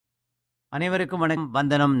அனைவருக்கும் வணக்கம்,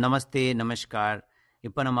 வந்தனம், நமஸ்தே, நமஸ்கார்.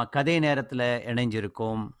 இப்போ நம்ம கதை நேரத்தில்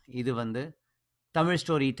இணைஞ்சிருக்கோம். இது தமிழ்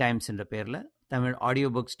ஸ்டோரி டைம்ஸ் என்ற பேரில் தமிழ்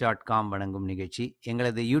audiobooks.com வழங்கும் நிகழ்ச்சி.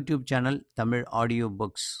 எங்களது YouTube channel Tamil audio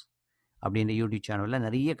books அப்படின்ற யூடியூப் சேனலில்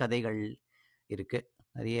நிறைய கதைகள் இருக்குது,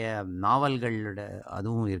 நிறைய நாவல்களோட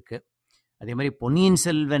அதுவும் இருக்குது. அதே மாதிரி பொன்னியின்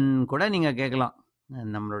செல்வன் கூட நீங்கள் கேட்கலாம்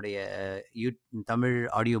நம்மளுடைய தமிழ்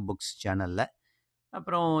ஆடியோ புக்ஸ் சேனலில்.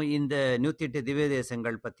 அப்புறம் இந்த 108 திவ்ய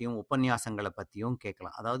தேசங்கள் பற்றியும் உபன்யாசங்களை பற்றியும்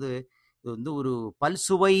கேட்கலாம். அதாவது இது ஒரு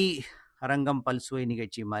பல்சுவை அரங்கம், பல்சுவை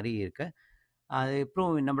நிகழ்ச்சி மாதிரி இருக்கு. அது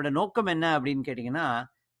அப்புறம் நம்மளோட நோக்கம் என்ன அப்படின்னு கேட்டிங்கன்னா,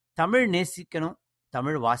 தமிழ் நேசிக்கணும்,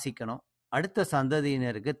 தமிழ் வாசிக்கணும், அடுத்த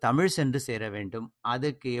சந்ததியினருக்கு தமிழ் சென்று சேர வேண்டும்.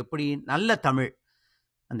 அதுக்கு எப்படி நல்ல தமிழ்,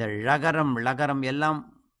 அந்த லகரம் எல்லாம்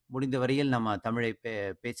முடிந்த வரையில் நம்ம தமிழை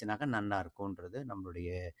பேசினாக்க நன்றாக இருக்கும்ன்றது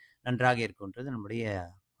நம்மளுடைய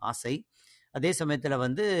ஆசை. அதே சமயத்தில்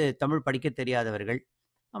தமிழ் படிக்க தெரியாதவர்கள்,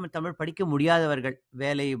 தமிழ் படிக்க முடியாதவர்கள்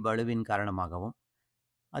வேலை பளுவின் காரணமாகவும்,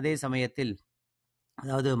 அதே சமயத்தில்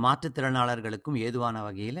அதாவது மாற்றுத்திறனாளர்களுக்கும் ஏதுவான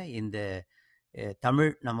வகையில் இந்த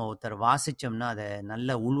தமிழ் நம்ம ஒருத்தர் வாசித்தோம்னா அதை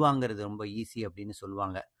நல்லா உள்வாங்கிறது ரொம்ப ஈஸி அப்படின்னு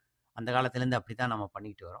சொல்லுவாங்க. அந்த காலத்துலேருந்து அப்படி தான் நம்ம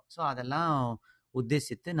பண்ணிட்டு வரோம். ஸோ அதெல்லாம்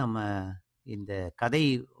உத்தேசித்து நம்ம இந்த கதை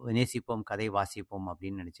நேசிப்போம், கதை வாசிப்போம்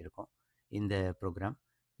அப்படின்னு நினச்சிருக்கோம் இந்த ப்ரோக்ராம்.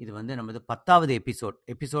 இது நமது 10வது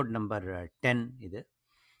எபிசோட் நம்பர் 10. இது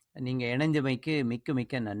நீங்கள் இணைஞ்சமைக்கு மிக்க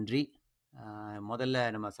மிக்க நன்றி. முதல்ல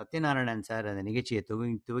நம்ம சத்யநாராயணன் சார் அந்த நிகழ்ச்சியை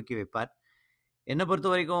துவக்கி வைப்பார். என்னை பொறுத்த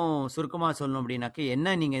வரைக்கும் சுருக்கமாக சொல்லணும் அப்படின்னாக்க,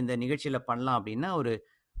 என்ன நீங்கள் இந்த நிகழ்ச்சியில் பண்ணலாம் அப்படின்னா, ஒரு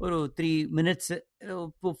 3 மினிட்ஸு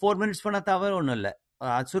 4 மினிட்ஸ் பண்ண தவிர ஒன்றும் இல்லை.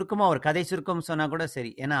 சுருக்கமாக ஒரு கதை சுருக்கம் சொன்னால் கூட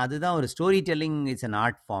சரி. ஏன்னா அதுதான் ஒரு story telling is an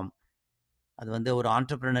art form. அது ஒரு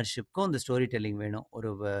ஆண்டர்ப்ரனர்ஷிப்க்கும் இந்த ஸ்டோரி டெல்லிங் வேணும். ஒரு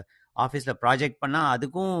ஆஃபீஸில் ப்ராஜெக்ட் பண்ணால்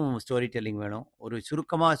அதுக்கும் ஸ்டோரி டெல்லிங் வேணும். ஒரு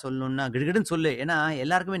சுருக்கமாக சொல்லணுன்னா கிடுகிடுன்னு சொல்லு, ஏன்னா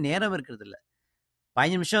எல்லாருக்குமே நேரம் இருக்கிறது இல்லை.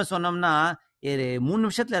 15 நிமிஷம் சொன்னோம்னா 3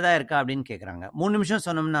 நிமிஷத்தில் எதாவது இருக்கா அப்படின்னு கேட்குறாங்க. 3 நிமிஷம்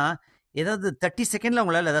சொன்னோம்னா ஏதாவது 30 செகண்டில்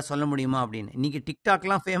உங்களால் எதாவது சொல்ல முடியுமா அப்படின்னு. இன்றைக்கி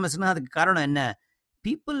டிக்டாக்லாம் ஃபேமஸ்னால் அதுக்கு காரணம் என்ன?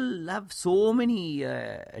 People have so many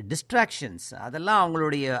distractions. அதெல்லாம்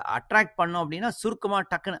அவங்களுடைய அட்ராக்ட் பண்ணோம் அப்படின்னா சுருக்கமாக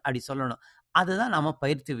டக்குன்னு அப்படி சொல்லணும். அதுதான் நம்ம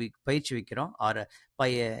பயிற்சி வைக்கிறோம், ஆர்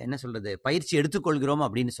என்ன சொல்கிறது, பயிற்சி எடுத்துக்கொள்கிறோம்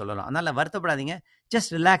அப்படின்னு சொல்லலாம். அதனால் வருத்தப்படாதீங்க.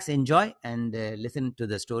 Just relax, enjoy and listen to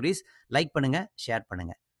the stories. Like பண்ணுங்கள், ஷேர்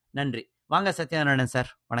பண்ணுங்கள். நன்றி. வாங்க சத்யநாராயணன் சார்,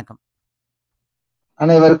 வணக்கம்.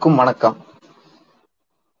 அனைவருக்கும் வணக்கம்.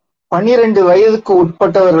 12 வயதுக்கு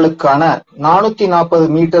உட்பட்டவர்களுக்கான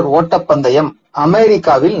 440 மீட்டர் ஓட்டப்பந்தயம்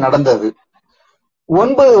அமெரிக்காவில் நடந்தது.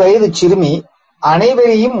 9 வயது சிறுமி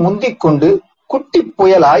அனைவரையும் முந்திக் கொண்டு குட்டி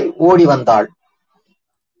புயலாய் ஓடி வந்தாள்.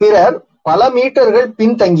 பிறர் பல மீட்டர்கள்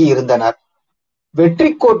பின்தங்கியிருந்தனர். வெற்றி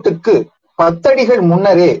கோட்டுக்கு 10 அடிகள்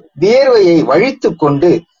முன்னரே வியர்வையை வழித்துக்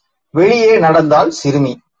கொண்டு வெளியே நடந்தாள்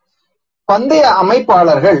சிறுமி. பந்தய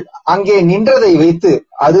அமைப்பாளர்கள் அங்கே நின்றதை வைத்து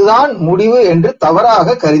அதுதான் முடிவு என்று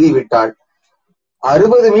தவறாக கருதிவிட்டாள்.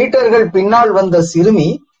 60 மீட்டர்கள் பின்னால் வந்த சிறுமி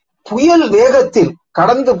புயல் வேகத்தில்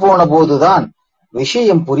கடந்து போன போதுதான்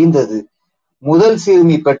விஷயம் புரிந்தது. முதல்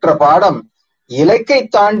சிறுமி பெற்ற பாடம், இலக்கை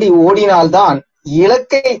தாண்டி ஓடினால்தான்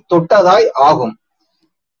இலக்கை தொட்டதாய் ஆகும்.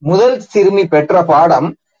 முதல் சிறுமி பெற்ற பாடம்,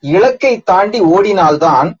 இலக்கை தாண்டி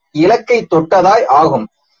ஓடினால்தான் இலக்கை தொட்டதாய் ஆகும்.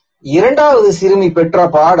 இரண்டாவது சிறுமி பெற்ற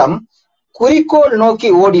பாடம், குறிக்கோள்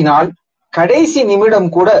நோக்கி ஓடினால் கடைசி நிமிடம்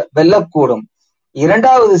கூட வெல்லக்கூடும்.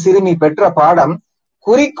 இரண்டாவது சிறுமி பெற்ற பாடம்,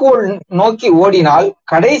 குறிக்கோள் நோக்கி ஓடினால்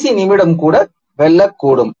கடைசி நிமிடம் கூட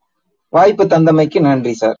வெல்லக்கூடும். வாய்ப்பு தந்தமைக்கு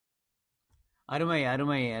நன்றி சார். அருமை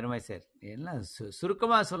அருமை அருமை சார். எல்லாம்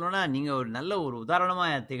சுருக்கமாக சொல்லணும்னா நீங்கள் ஒரு நல்ல ஒரு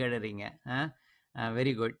உதாரணமாக திகழறீங்க.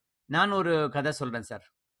 Very good. நான் ஒரு கதை சொல்கிறேன் சார்.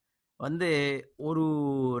 ஒரு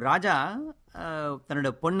ராஜா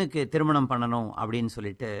தன்னோட பொண்ணுக்கு திருமணம் பண்ணணும் அப்படின்னு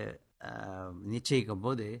சொல்லிட்டு நிச்சயிக்கும்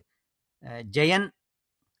போது ஜெயன்,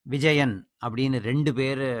 விஜயன் அப்படின்னு 2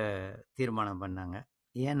 பேர் தீர்மானம் பண்ணாங்க.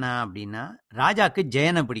 ஏன்னா அப்படின்னா, ராஜாக்கு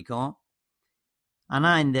ஜெயனை பிடிக்கும்,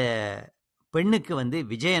 ஆனால் இந்த பெண்ணுக்கு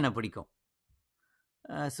விஜயனை பிடிக்கும்.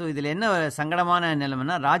 ஸோ இதில் என்ன சங்கடமான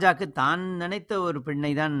நிலைமைன்னா, ராஜாக்கு தான் நினைத்த ஒரு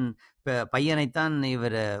பெண்ணை தான், பையனைத்தான்,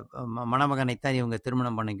 இவர் மணமகனைத்தான் இவங்க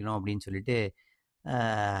திருமணம் பண்ணிக்கணும் அப்படின்னு சொல்லிட்டு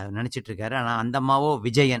நினச்சிட்ருக்காரு. ஆனால் அந்த அம்மாவோ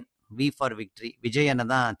விஜயன், வி ஃபார் விக்ட்ரி, விஜயனை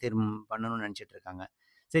தான் திருமணம் பண்ணணும்னு நினச்சிட்டு இருக்காங்க.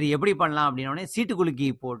 சரி, எப்படி பண்ணலாம் அப்படின்னோடனே சீட்டு குலுக்கி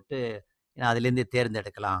போட்டு அதுலேருந்து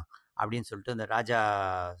தேர்ந்தெடுக்கலாம் அப்படின்னு சொல்லிட்டு அந்த ராஜா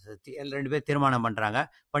 2 பேர் தீர்மானம் பண்ணுறாங்க.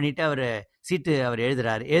 பண்ணிவிட்டு அவர்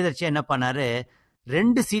எழுதுறாரு. எழுதுறச்சு என்ன பண்ணார்,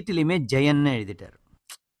 2 சீட்டுலையுமே ஜெயன்னு எழுதிட்டார்.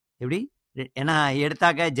 எப்படி? ஏன்னா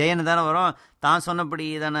எடுத்தாக்க ஜெயனை தானே வரும், தான் சொன்னபடி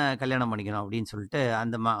தானே கல்யாணம் பண்ணிக்கணும் அப்படின்னு சொல்லிட்டு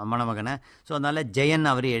அந்த மணமகனை. ஸோ அதனால் ஜெயன்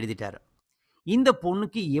அவர் எழுதிட்டார். இந்த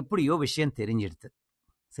பொண்ணுக்கு எப்படியோ விஷயம் தெரிஞ்சிடுது.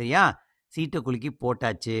 சரியா? சீட்டை குலுக்கி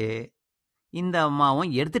போட்டாச்சு. இந்த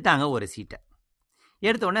அம்மாவும் எடுத்துட்டாங்க ஒரு சீட்டை.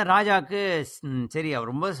 எடுத்த உடனே ராஜாவுக்கு சரி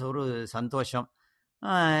ரொம்ப ஒரு சந்தோஷம்.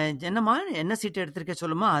 என்னம்மா என்ன சீட்டை எடுத்திருக்க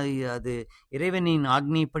சொல்லுமா, அது இறைவனின்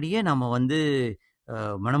ஆக்னிப்படியே நம்ம வந்து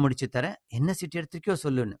மனமுடிச்சு தரேன், என்ன சீட்டு எடுத்திருக்கோ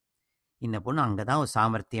சொல்லுன்னு. இந்த பொண்ணு அங்கதான் ஒரு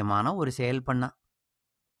சாமர்த்தியமான ஒரு செயல் பண்ணா.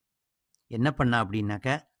 என்ன பண்ணா அப்படின்னாக்க,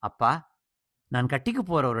 அப்பா நான் கட்டிக்க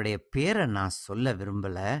போறவருடைய பேரை நான் சொல்ல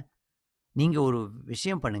விரும்பல, நீங்க ஒரு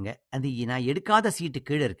விஷயம் பண்ணுங்க, அது நான் எடுக்காத சீட்டு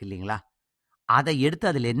கீழே இருக்கு இல்லைங்களா, அதை எடுத்து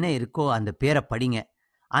அதுல என்ன இருக்கோ அந்த பேரை படிங்க.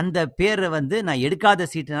 அந்த பேரை வந்து நான் எடுக்காத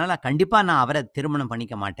சீட்டுனால கண்டிப்பா நான் அவரை திருமணம்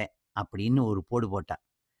பண்ணிக்க மாட்டேன் அப்படின்னு ஒரு போடு போட்டா.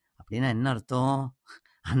 அப்படின்னா என்ன அர்த்தம்,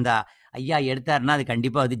 அந்த ஐயா எடுத்தாருன்னா அது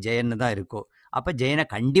கண்டிப்பா அது ஜெயன்னு தான் இருக்கும். அப்ப ஜெயனை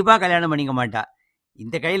கண்டிப்பா கல்யாணம் பண்ணிக்க மாட்டா.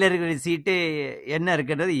 இந்த கையில இருக்கிற சீட்டு என்ன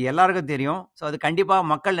இருக்குன்றது எல்லாருக்கும் தெரியும். ஸோ அது கண்டிப்பா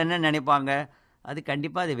மக்கள் என்ன நினைப்பாங்க, அது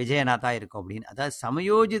கண்டிப்பா அது விஜயனா தான் இருக்கும் அப்படின்னு. அதாவது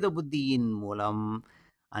சமயோஜித புத்தியின் மூலம்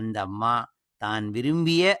அந்த அம்மா தான்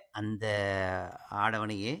விரும்பிய அந்த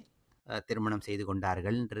ஆடவனையே திருமணம் செய்து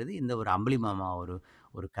கொண்டார்கள்ன்றது இந்த ஒரு அம்புலி மாமா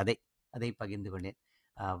ஒரு கதை. அதை பகிர்ந்து கொண்டேன்.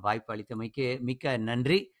 வாய்ப்பு அளித்தமைக்கு மிக்க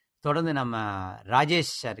நன்றி. தொடர்ந்து நம்ம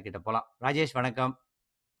ராஜேஷ் சார் கிட்ட போலாம். ராஜேஷ் வணக்கம்.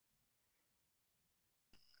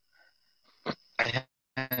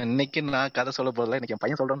 இன்னைக்கு நான் கதை சொல்ல போறதுல இன்னைக்கு என்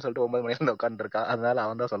பையன் சொல்றேன்னு சொல்லிட்டு 9 மணி நேரம் உட்கார்ந்து இருக்கா, அதனால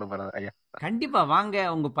அவன் தான் சொல்ல போறான். ஐயா கண்டிப்பா வாங்க,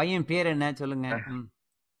 உங்க பையன் பேர் என்ன சொல்லுங்க.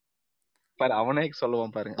 பாரு அவனே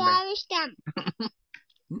சொல்லுவான் பாருங்க.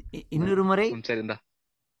 இன்னொரு முறை. சரி இந்தா.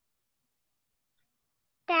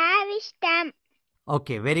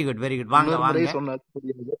 Okay, very good very good. வாங்க வாங்க.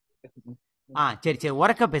 சரி சரி,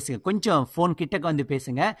 உறக்க பேசுங்க, கொஞ்சம் போன் கிட்டக்க வந்து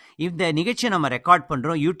பேசுங்க. இந்த நிகழ்ச்சியை நம்ம ரெக்கார்ட்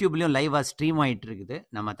பண்றோம், யூடியூப்லயும் லைவா ஸ்ட்ரீம் ஆயிட்டு இருக்குது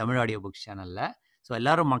நம்ம தமிழ் ஆடியோ புக்ஸ் சேனல்ல. ஸோ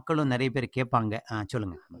எல்லாரும் மக்களும் நிறைய பேர் கேட்பாங்க.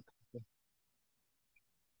 சொல்லுங்க.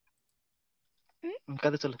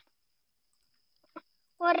 கதை சொல்லு.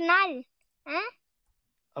 ஒரு நாள்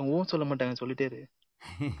அவன் சொல்ல மாட்டாங்க, சொல்லிட்டே இரு.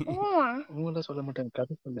 சொல்ல மாட்டாங்க,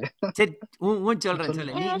 கதை சொல்லு. சரி சொல்றேன்,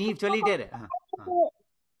 சொல்லு, நீ சொல்லிட்டே இரு.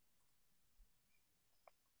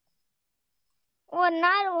 ஒரு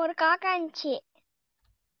நாள் ஒரு காக்கா இருந்துச்சு.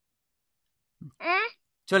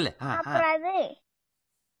 சொல்லு. அப்புறம் அது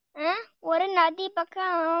ஒரு நதி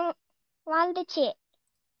பக்கம் வாழ்ந்துச்சு.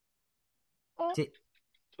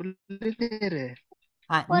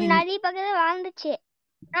 ஒரு நதி பக்கத்துல வாழ்ந்துச்சு.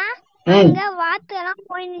 அங்க வாத்து எல்லாம்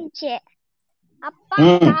போயிருந்துச்சு. அப்பா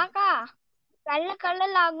காக்கா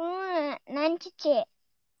கல்லல் ஆகும் நினைச்சிச்சு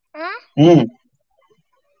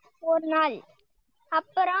ஒரு நாள்.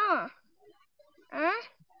 அப்புறம்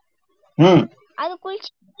அது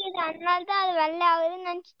குளிச்சு, அதனாலதான் அது வெள்ளை ஆகுதுன்னு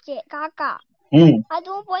நினைச்சிச்சு காக்கா.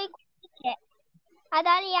 அதுவும் போய் குளிச்சிச்சு.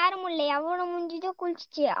 அதாவது யாரும் இல்ல, எவ்வளவு முடிஞ்சதோ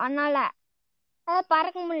குளிச்சிச்சு. அதனால அத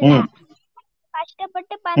பறக்க முடியல,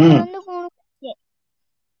 கஷ்டப்பட்டு பறந்து வந்து குளிச்சு.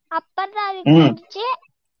 அப்பதான் அது குளிச்சு,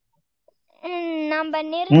 நம்ம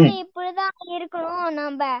நிறுத்தி இப்படிதான் இருக்கணும்,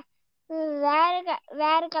 நம்ம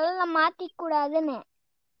வேற கலர்ல மாத்திக்க கூடாதுன்னு.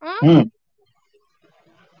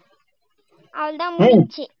 அவள்தான்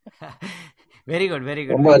முடிச்சு. Very good very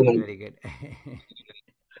good very good.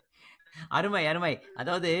 அருமை அருமை.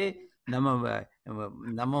 அதாவது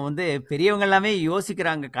நம்ம வந்து பெரியவங்க எல்லாமே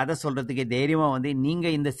யோசிக்கிறாங்க கதை சொல்றதுக்கு தைரியமா. வந்து நீங்க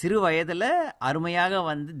இந்த சிறு வயதுல அருமையாக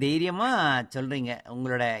வந்து தைரியமா சொல்றீங்க,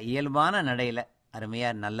 உங்களோட இயல்பான நடையில அருமையா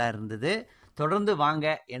நல்லா இருந்தது. தொடர்ந்து வாங்க,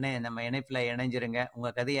 நம்ம இணைப்புல இணைஞ்சிருங்க.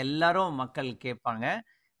 உங்க கதை எல்லாரும் மக்கள் கேட்பாங்க.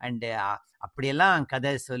 அண்டு அப்படியெல்லாம்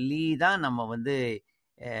கதை சொல்லி தான் நம்ம வந்து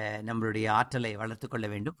நம்மளுடைய ஆற்றலை வளர்த்து கொள்ள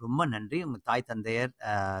வேண்டும். ரொம்ப நன்றி. உங்க தாய் தந்தையர்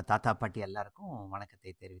தாத்தா பாட்டி எல்லாருக்கும்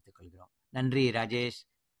வணக்கத்தை தெரிவித்துக் கொள்கிறோம். நன்றி ராஜேஷ்.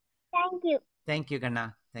 தேங்க்யூ கண்ணா,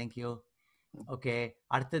 தேங்க்யூ. ஓகே,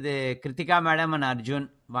 அடுத்தது கிருத்திகா மேடம் அண்ட் அர்ஜுன்.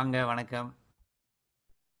 வாங்க. வணக்கம்.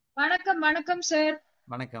 வணக்கம். வணக்கம் சார்.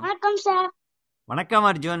 வணக்கம். வணக்கம் சார். வணக்கம்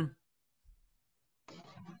அர்ஜுன்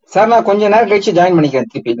சார். நான் கொஞ்ச நேரம் கழிச்சு ஜாயின்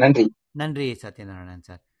பண்ணிக்கிறேன் திருப்பி. நன்றி. நன்றி சத்யநாராயணன்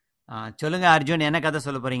சார். சொல்லுங்க அர்ஜுன், என்ன கதை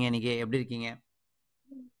சொல்ல போறீங்க இன்னைக்கு? எப்படி இருக்கீங்க?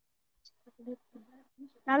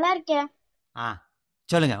 நல்லா இருக்கேன்.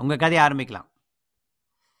 சொல்லுங்க, உங்க கதையை ஆரம்பிக்கலாம்.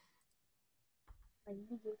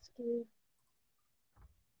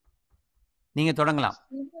 நீங்க தொடங்கலாம்.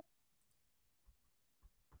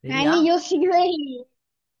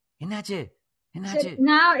 என்னாச்சு?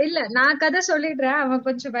 நான் கதை சொல்லிடுறேன். அவன்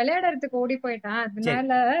கொஞ்சம் விளையாடுறதுக்கு ஓடி போயிட்டான்,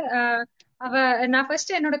 அதனால நான்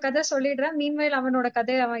ஃபர்ஸ்ட் என்னோட கதை சொல்லிடுறேன். மீன்வேல் அவனோட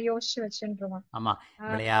கதையை அவன் யோசிச்சு வச்சுருவான். ஆமா,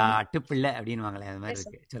 விளையாட்டு பிள்ளை அப்படின்னுவாங்களே, அது மாதிரி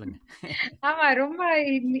இருக்கு. சொல்லுங்க. ஆமா, ரொம்ப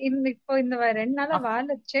இப்போ இந்த 2 நாளா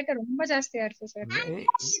வாழ சேட்டை ரொம்ப ஜாஸ்தியா இருக்கு sir.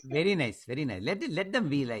 Very nice very nice. Let them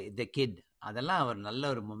be like the kid. அதெல்லாம் ஒரு நல்ல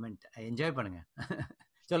ஒரு மொமெண்ட், என்ஜாய் பண்ணுங்க.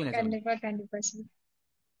 சொல்லுங்க. கண்டிப்பா கண்டிப்பா சார்.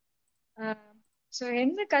 சோ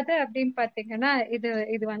என்ன கதை அப்படின்னு பாத்தீங்கன்னா,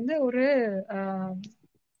 இது வந்து ஒரு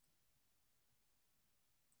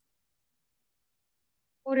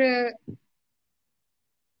ஒரு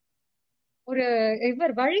ஒரு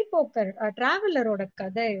இவர் வழிபோக்கர் டிராவலரோட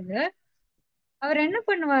கதை இது. அவர் என்ன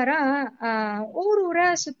பண்ணுவாரா, ஊரா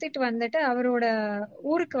சுத்திட்டு வந்துட்டு அவரோட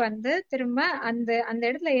ஊருக்கு வந்து திரும்ப அந்த அந்த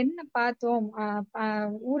இடத்துல என்ன பார்த்தோம்,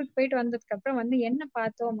 ஊருக்கு போயிட்டு வந்ததுக்கு அப்புறம் வந்து என்ன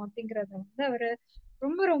பார்த்தோம் அப்படிங்கறத வந்து அவரு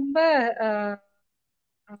ரொம்ப ரொம்ப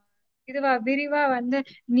இதுவா விரிவா வந்து,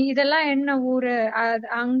 நீ இதெல்லாம் என்ன ஊரு,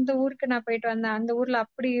 அந்த ஊருக்கு நான் போயிட்டு வந்தேன், அந்த ஊர்ல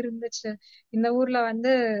அப்படி இருந்துச்சு, இந்த ஊர்ல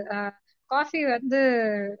வந்து காஃபி வந்து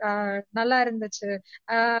நல்லா இருந்துச்சு,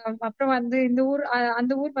 அப்புறம் வந்து இந்த ஊர்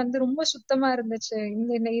அந்த ஊர் வந்து ரொம்ப சுத்தமா இருந்துச்சு,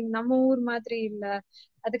 நம்ம ஊர் மாதிரி இல்ல.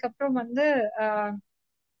 அதுக்கப்புறம் வந்து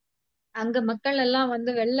அங்க மக்கள் எல்லாம்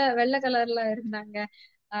வந்து வெள்ளை கலர்ல இருந்தாங்க,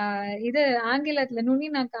 இது ஆங்கிலத்துல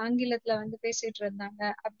நுனிநாக்கு ஆங்கிலத்துல வந்து பேசிட்டு இருந்தாங்க,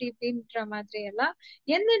 அப்படி இப்படின்ற மாதிரி எல்லாம்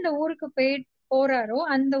எந்தெந்த ஊருக்கு போறாரோ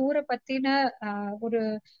அந்த ஊரை பத்தின ஒரு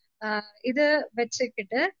இது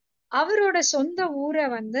வச்சுக்கிட்டு அவரோட சொந்த ஊரை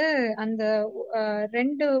வந்து அந்த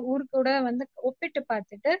 2 ஊர் கூட வந்து ஒப்பிட்டு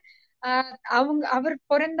பார்த்துட்டு அவர்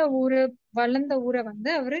பிறந்த ஊரு வளர்ந்த ஊரை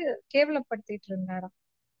வந்து அவரு கேவலப்படுத்திட்டு இருந்தாராம்.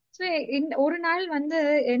 சோ ஒரு நாள் வந்து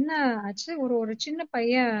என்ன ஆச்சு, ஒரு சின்ன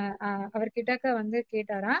பையன் அவர்கிட்டக்க வந்து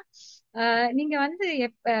கேட்டாரா, நீங்க வந்து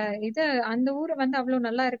இது அந்த ஊரை வந்து அவ்வளவு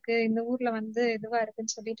நல்லா இருக்கு, இந்த ஊர்ல வந்து இதுவா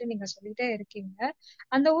இருக்குன்னு சொல்லிட்டு நீங்க சொல்லிட்டே இருக்கீங்க,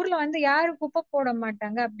 அந்த ஊர்ல வந்து யாரும் குப்பை போட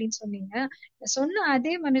மாட்டாங்க அப்படின்னு சொன்னீங்க. சொன்ன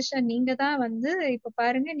அதே மனுஷன் நீங்க தான் வந்து இப்ப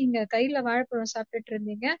பாருங்க, நீங்க கையில வாழைப்பழம் சாப்பிட்டுட்டு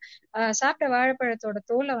இருந்தீங்க, சாப்பிட்ட வாழைப்பழத்தோட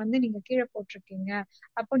தோலை வந்து நீங்க கீழே போட்டிருக்கீங்க.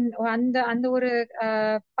 அப்போ அந்த அந்த ஒரு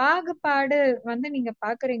பாகுபாடு வந்து நீங்க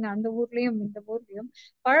பாக்குறீங்க அந்த ஊர்லயும் இந்த ஊர்லயும்.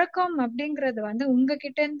 பழக்கம் அப்படிங்கறது வந்து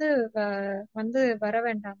உங்ககிட்ட இருந்து வந்து வர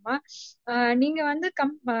வேண்டாமா, நீங்க வந்து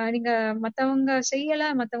நீங்க மத்தவங்க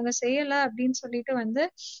செய்யல அப்படின்னு சொல்லிட்டு வந்து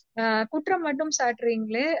குற்றம் மட்டும்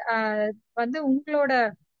சாட்டுறீங்களே, வந்து உங்களோட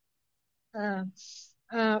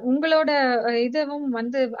இதுவும்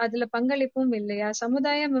வந்து அதுல பங்களிப்பும் இல்லையா,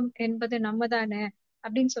 சமுதாயம் என்பது நம்ம தானே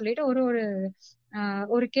அப்படின்னு சொல்லிட்டு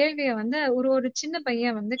ஒரு கேள்விய வந்து ஒரு சின்ன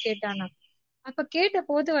பையன் வந்து கேட்டானா. அப்ப கேட்ட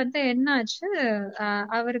போது வந்து என்ன ஆச்சு,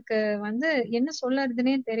 அவருக்கு வந்து என்ன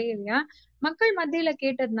சொல்லறதுன்னே தெரியலையா. மக்கள் மத்தியில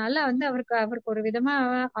கேட்டதுனால வந்து அவருக்கு ஒரு விதமா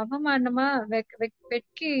அவமானமா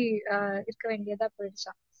வெட்கி இருக்க வேண்டியதா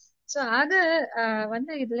போயிடுச்சாம். சோ ஆக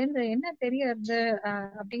வந்து இதுல இருந்து என்ன தெரியறது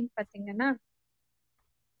அப்படின்னு பாத்தீங்கன்னா,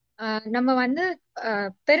 நம்ம வந்து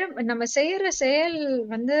நம்ம செய்யற செயல்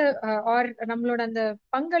வந்து நம்மளோட அந்த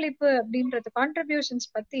பங்களிப்பு அப்படின்றது கான்ட்ரிபியூஷன்ஸ்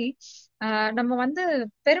பத்தி நம்ம வந்து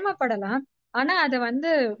பெருமைப்படலாம். ஆனா அத வந்து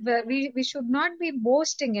we should not be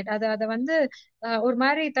boasting it. அத வந்து ஒரு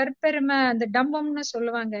மாதிரி தற்பெருமை, அந்த டம்பம்னு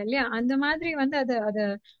சொல்லுவாங்க இல்லையா, அந்த மாதிரி வந்து அத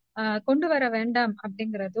கொண்டு வர வேண்டாம்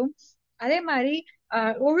அப்படிங்கறதும். அதே மாதிரி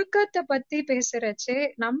ஒழுக்கத்தை பத்தி பேசுறச்சே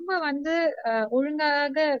நம்ம வந்து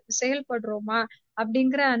ஒழுங்காக செயல்படுறோமா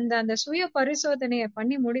அப்படிங்கிற அந்த அந்த சுய பரிசோதனைய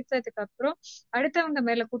பண்ணி முடித்ததுக்கு அப்புறம் அடுத்தவங்க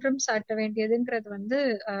மேல குற்றம் சாட்ட வேண்டியதுங்கிறது வந்து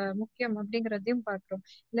முக்கியம் அப்படிங்கறதையும் பாக்குறோம்.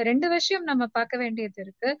 இந்த 2 விஷயம் நம்ம பார்க்க வேண்டியது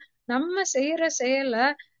இருக்கு. நம்ம செய்யற செயலை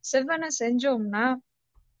செவ்வன செஞ்சோம்னா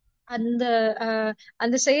அந்த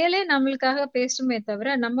அந்த செயலே நம்மளுக்காக பேசுமே தவிர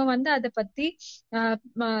நம்ம வந்து அதை பத்தி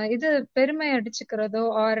இது பெருமை அடிச்சுக்கிறதோ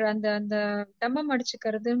ஆர் அந்த அந்த டம்பம்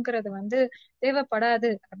அடிச்சுக்கிறதுங்கிறது வந்து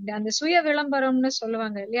தேவைப்படாது. அப்படி அந்த சுய விளம்பரம்னு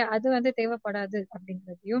சொல்லுவாங்க இல்லையா, அது வந்து தேவைப்படாது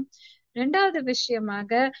அப்படிங்கிறதையும். 2வது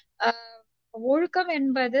விஷயமாக ஒழுக்கம்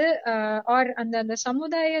என்பது ஆர் அந்த அந்த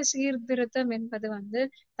சமுதாய சீர்திருத்தம் என்பது வந்து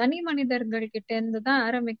தனி மனிதர்கள் கிட்ட இருந்து தான்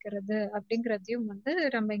ஆரம்பிக்கிறது அப்படிங்கறதையும் வந்து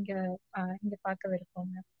நம்ம இங்க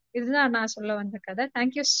பார்க்கவிருக்கோங்க. இதுதான் நான் சொல்ல வந்த கதை.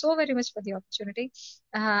 Thank you so very much for the opportunity.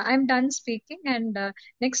 I am ton speaking and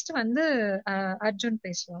next வந்து அர்ஜுன்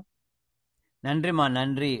பேசுவோம். நன்றிம்மா,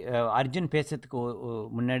 நன்றி. அர்ஜுன் பேசுறதுக்கு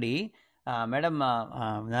முன்னாடி மேடம்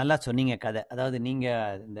நல்லா சொன்னீங்க கதை. அதாவது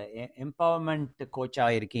நீங்கள் இந்த எம்பவர்மெண்ட்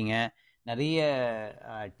கோச்சாக இருக்கீங்க, நிறைய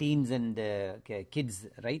டீன்ஸ் அண்ட் கிட்ஸ்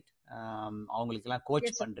ரைட், அவங்களுக்கெல்லாம்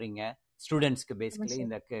கோச் பண்ணுறீங்க, ஸ்டூடெண்ட்ஸ்க்கு பேசிக்கலி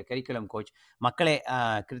இந்த கரிக்குலம் கோச். மக்களே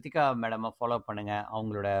கிருத்திகா மேடமை ஃபாலோ பண்ணுங்கள்,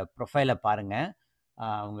 அவங்களோட ப்ரொஃபைலை பாருங்கள்,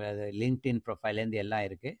 அவங்க லிங்க்டின் ப்ரொஃபைல்லேருந்து எல்லாம்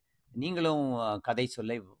இருக்குது. நீங்களும் கதை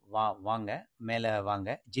சொல்ல வாங்க, மேலே வாங்க.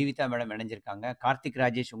 ஜீவிதா மேடம் இணைஞ்சிருக்காங்க. கார்த்திக்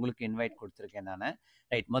ராஜேஷ் உங்களுக்கு இன்வைட் கொடுத்துருக்கேன் நான்.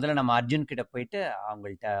 ரைட், முதல்ல நம்ம அர்ஜுன் கிட்ட போயிட்டு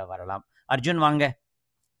அவங்கள்ட்ட வரலாம். அர்ஜுன் வாங்க.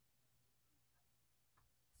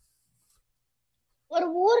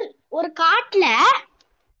 ஒரு காட்டுல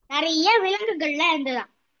நிறைய விலங்குகள்லாம்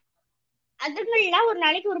இருந்ததாம். அதுங்கள்ல ஒரு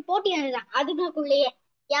நாளைக்கு ஒரு போட்டி இருந்ததாம். அதுங்களுக்குள்ளேயே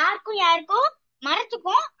யாருக்கும்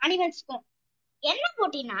மரத்துக்கும் அனிமல்ஸ்க்கும். என்ன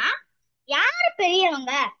போட்டினா, யாரு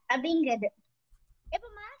பெரியவங்க அப்படிங்கிறது. இப்ப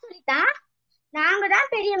மரம் சொல்லிட்டான், நாங்க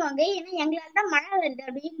தான் பெரியவங்க, ஏன்னா எங்களாலதான் மழை வருது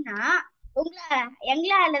அப்படின்னா,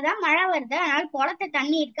 எங்களாலதான் மழை வருது, அதனால குளத்தை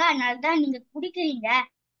தண்ணி இருக்கு, அதனாலதான் நீங்க குடிக்கிறீங்க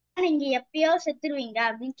நீங்க எப்பயோ செத்துருவீங்க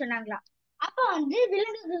அப்படின்னு சொன்னாங்களாம். அப்ப வந்து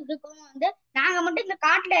விலங்குகளுக்கும் வந்து நாங்க மட்டும் இந்த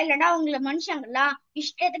காட்டுல இல்லைன்னா உங்களை மனுஷங்களாம்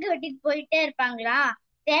இஷ்டத்துக்கு வெட்டிட்டு போயிட்டே இருப்பாங்களா,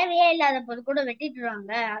 தேவையே இல்லாத போது கூட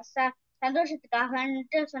வெட்டிட்டுருவாங்க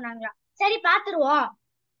சந்தோஷத்துக்காகன்ட்டு சொன்னாங்களாம். சரி பாத்துருவோம்,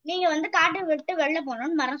 நீங்க வந்து காட்டை விட்டு வெளில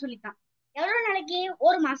போகணும்னு மரம் சொல்லிட்டான். எவ்வளவு நாளைக்கு?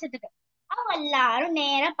 1 மாசத்துக்கு. அவங்க எல்லாரும்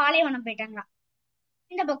நேரா பாலைவனம் போயிட்டாங்களாம்.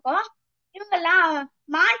 இந்த பக்கம் இவங்க எல்லாம்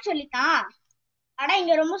மான் சொல்லிட்டான், ஆனா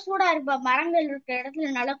இங்க ரொம்ப சூடா இருப்பா, மரங்கள் இருக்கிற இடத்துல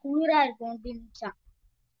நல்லா குளிரா இருக்கும் அப்படின்னு.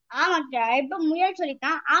 ஆமா இப்ப முயல்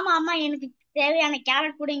சொல்லிட்டான், ஆமா ஆமா எனக்கு தேவையான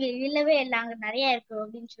கேரட் கூட இங்க இல்லவே இல்லை, அங்க நிறைய இருக்கு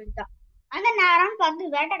அப்படின்னு சொல்லிட்டான். அந்த நேரம்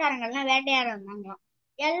பார்த்து வேட்டைக்காரங்க எல்லாம் வேட்டையாட வந்தாங்களாம்.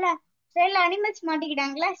 சில அனிமல்ஸ்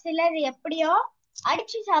மாட்டிக்கிட்டாங்களா, சிலர் எப்படியோ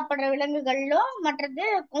அடிச்சு சாப்பிடுற விலங்குகளும் மற்றது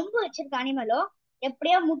கொம்பு வச்சிருக்க அனிமலோ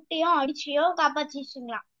எப்படியோ முட்டையும் அடிச்சியோ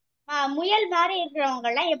காப்பாத்திச்சுங்களாம். முயல் மாதிரி இருக்கிறவங்க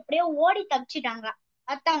எல்லாம் எப்படியோ ஓடி தப்பிச்சுட்டாங்களாம்.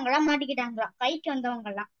 மத்தவங்க எல்லாம் மாட்டிக்கிட்டாங்களாம், கைக்கு வந்தவங்க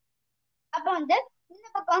எல்லாம். அப்ப வந்து இந்த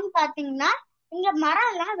பக்கம் பாத்தீங்கன்னா இங்க மரம்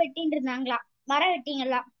எல்லாம் வெட்டிட்டு இருந்தாங்களாம், மரம்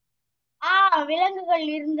வெட்டிங்கெல்லாம். விலங்குகள்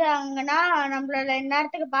இருந்தாங்கன்னா நம்மளோட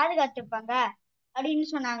நேரத்துக்கு பாதுகாத்துப்பாங்க அப்படின்னு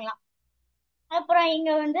சொன்னாங்களாம். அப்புறம்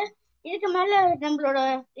இங்க வந்து இதுக்கு மேல நம்மளோட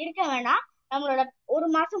இருக்க வேணாம், நம்மளோட 1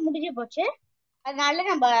 மாசம் முடிஞ்சு போச்சு, அதனால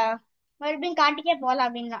நம்ம மறுபடியும் காட்டுக்கே போலாம்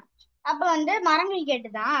அப்படின்னா. அப்ப வந்து மரங்கள்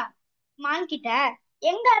கேட்டுதான் மான் கிட்ட,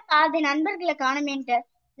 எங்க பாதி நண்பர்களை காணுமேன்ட்டு,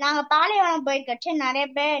 நாங்க பாலைவனம் போயிருக்கச்சு நிறைய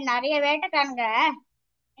வேட்டைக்காரங்க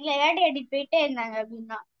எங்களை வேட்டையாடிட்டு போயிட்டே இருந்தாங்க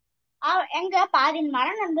அப்படின்னா. எங்க பாதி மர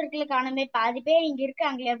நண்பர்களை காணுமே, பாதி பேர் இங்க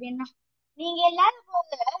இருக்காங்களே அப்படின்னா. நீங்க எல்லாரும்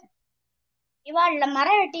போது இவாள்ல மர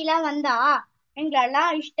வெட்டி எல்லாம் வந்தா எங்களெல்லாம்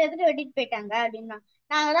இஷ்டத்துக்கு வெட்டிட்டு போயிட்டாங்க அப்படின்னா.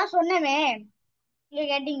 நாங்கதான் சொன்னவே, நீங்க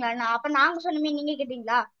கேட்டீங்களா? அப்ப நாங்க சொன்னமே நீங்க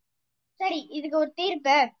கேட்டீங்களா? சரி, இதுக்கு ஒரு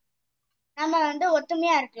தீர்ப்பு, நம்ம வந்து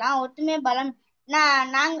ஒத்துமையா இருக்கலாம், ஒத்துமையா பலம்.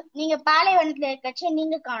 நீங்க பாலைவனத்துல இருக்கச்சு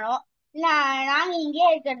நீங்க காணோம், நாங்க இங்கே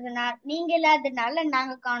இருக்கிறதுனால நீங்க இல்லாததுனால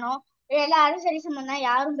நாங்க காணோம், எல்லாரும் சரி சம்பந்தம்,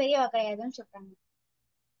 யாரும் பெரியவா கிடையாதுன்னு சொல்றாங்க.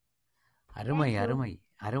 அருமை அருமை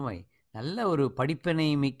அருமை. நல்ல ஒரு படிப்பினை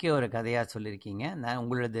மிக்க ஒரு கதையா சொல்லியிருக்கீங்க.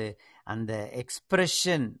 உங்களது அந்த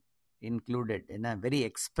எக்ஸ்பிரஷன் இன்க்ளூடட், என்ன very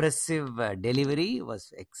expressive delivery was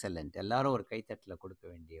excellent. எல்லாரும் ஒரு கைத்தட்டல கொடுக்க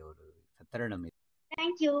வேண்டிய ஒரு தருணம் இது.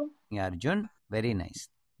 Thank you Arjun, very nice.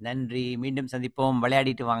 நன்றி. மீண்டும் சந்திப்போம்.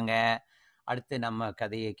 விளையாடிட்டு வாங்க. அடுத்து நம்ம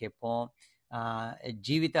கதையை கேட்போம்.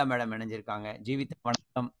 ஜீவிதா மேடம் இணைஞ்சிருக்காங்க. ஜீவிதா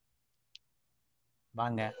வணக்கம்,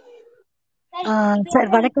 வாங்க. சார்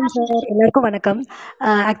வணக்கம் சார், எல்லாருக்கும் வணக்கம்.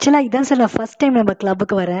 ஆக்சுவலா இதான் சார் நான் ஃபர்ஸ்ட் டைம் நம்ம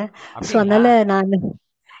கிளப்புக்கு வரேன். ஸோ அதனால நான்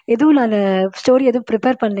ஸ்டோரி எதுவும்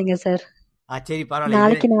ப்ரிப்பேர் பண்ணலைங்க சார். சரி, பரவாயில்ல.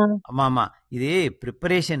 நாளைக்கு நான் ஆமா, இது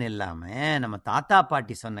ப்ரிப்பரேஷன் இல்லாம நம்ம தாத்தா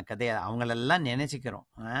பாட்டி சொன்ன கதையை அவங்களெல்லாம் நினைச்சுக்கிறோம்.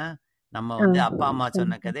 நம்ம வந்து அப்பா அம்மா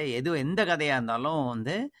சொன்ன கதை எந்த கதையா இருந்தாலும்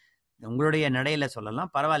வந்து உங்களுடைய நடையில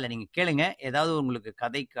சொல்லலாம், பரவாயில்ல, நீங்க கேளுங்க. ஏதாவது உங்களுக்கு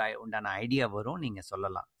கதைக்கு உண்டான ஐடியா வரும், நீங்க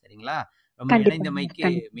சொல்லலாம். சரிங்களா? ரொம்ப இணைந்தமைக்கு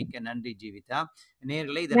மிக்க நன்றி ஜீவிதா.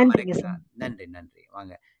 நேயர்களே, இதை நன்றி நன்றி.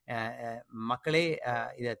 வாங்க மக்களே,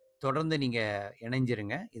 இதை தொடர்ந்து நீங்க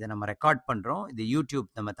இணைஞ்சிருங்க. இதை நம்ம ரெக்கார்ட் பண்றோம். இது யூடியூப்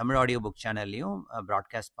நம்ம தமிழ் ஆடியோ புக் சேனல்லையும்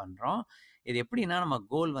ப்ராட்காஸ்ட் பண்றோம். இது எப்படின்னா, நம்ம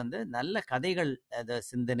கோல் வந்து நல்ல கதைகள்,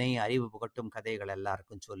 சிந்தனை அறிவு புகட்டும் கதைகள்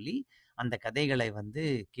எல்லாருக்கும் சொல்லி அந்த கதைகளை வந்து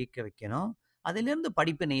கேட்க வைக்கணும், அதிலிருந்து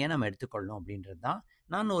படிப்பினையை நம்ம எடுத்துக்கொள்ளணும் அப்படின்றது தான்.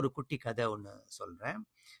 நான் ஒரு குட்டி கதை ஒன்று சொல்கிறேன்.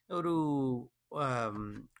 ஒரு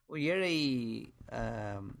ஏழை,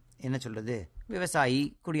 என்ன சொல்கிறது, விவசாயி,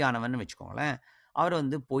 குடியானவன் வச்சுக்கோங்களேன். அவர்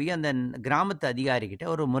வந்து போய் அந்த கிராமத்து அதிகாரிக்கிட்ட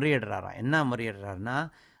ஒரு முறையிடுறாராம். என்ன முறையிடுறாருன்னா,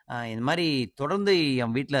 இந்த மாதிரி தொடர்ந்து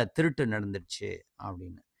என் வீட்டில் திருட்டு நடந்துடுச்சு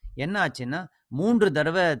அப்படின்னு. என்ன ஆச்சுன்னா, 3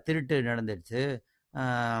 தடவை திருட்டு நடந்துடுச்சு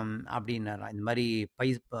அப்படின்னாராம். இந்த மாதிரி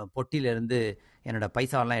பொட்டியிலேருந்து என்னோட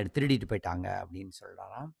பைசாவெல்லாம் திருடிட்டு போயிட்டாங்க அப்படின்னு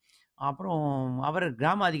சொல்கிறாராம். அப்புறம் அவர்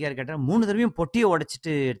கிராம அதிகாரி கேட்டார், 3 தடவையும் பொட்டியை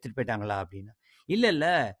உடைச்சிட்டு எடுத்துகிட்டு போயிட்டாங்களா அப்படின்னு.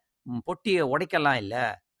 இல்லை பொட்டியை உடைக்கலாம் இல்லை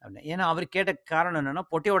அப்படின்னு. ஏன்னா அவர் கேட்ட காரணம் என்னன்னா,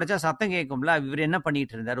 பொட்டியை உடைச்சா சத்தம் கேட்கும்ல, இவர் என்ன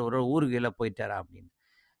பண்ணிட்டு இருந்தார், ஒரு ஊருக்கு போயிட்டாரா அப்படின்னு.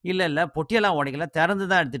 இல்லை பொட்டியெல்லாம் உடைக்கல, திறந்து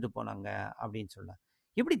தான் எடுத்துகிட்டு போனாங்க அப்படின்னு சொல்ல.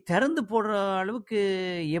 எப்படி திறந்து போடுற அளவுக்கு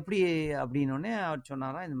எப்படி அப்படின்னோடனே அவர்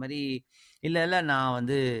சொன்னாராம், இந்த மாதிரி இல்லை நான்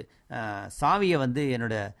வந்து சாவியை வந்து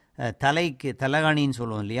என்னோட தலைகாணின்னு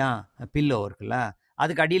சொல்லுவோம் இல்லையா, பில்லோ இருக்குல்ல,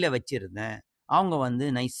 அதுக்கு அடியில் வச்சிருந்தேன். அவங்க வந்து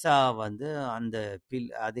நைஸாக வந்து அந்த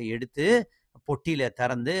அதை எடுத்து பொட்டியில்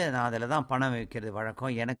திறந்து, நான் அதில் தான் பணம் வைக்கிறது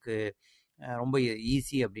வழக்கம், எனக்கு ரொம்ப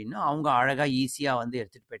ஈஸி அப்படின்னு அவங்க அழகாக ஈஸியாக வந்து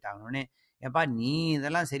எடுத்துகிட்டு போயிட்டாங்கன்னே, ஏப்பா நீ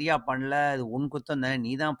இதெல்லாம் சரியாக பண்ணல, அது உன் குத்தம் தானே,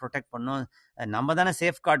 நீ தான் ப்ரொடெக்ட் பண்ணணும், நம்ம தானே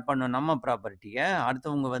சேஃப்கார்ட் பண்ணணும் நம்ம ப்ராப்பர்ட்டியை,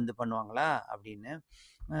 அடுத்தவங்க வந்து பண்ணுவாங்களா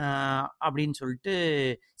அப்படின்னு சொல்லிட்டு,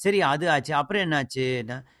 சரி அது ஆச்சு. அப்புறம் என்னாச்சு,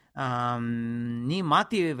 நீ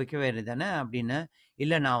மாற்றி வைக்க வேண்டியதானே அப்படின்னு.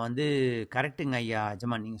 இல்லை நான் வந்து கரெக்டுங்க ஐயா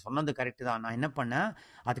அஜமான், நீங்கள் சொன்னது கரெக்டு தான். நான் என்ன பண்ணேன்,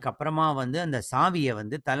 அதுக்கப்புறமா வந்து அந்த சாவியை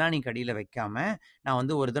வந்து தலானிக்கு அடியில் வைக்காம நான்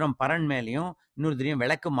வந்து ஒரு தரம் பரன் மேலேயும் இன்னொரு தரையும்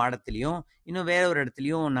விளக்கு மாடத்துலையும் இன்னும் வேற ஒரு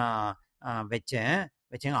இடத்துலையும் நான்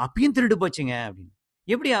வச்சேங்க. அப்பயும் திருடு போச்சுங்க அப்படின்னு.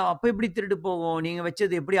 எப்படி அப்போ எப்படி திருடு போகும், நீங்கள்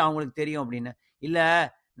வச்சது எப்படி அவங்களுக்கு தெரியும் அப்படின்னு. இல்லை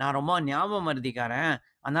நான் ரொம்ப ஞாபகம் மருதிக்காரன்,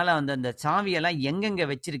 அதனால வந்து அந்த சாவியெல்லாம் எங்கெங்க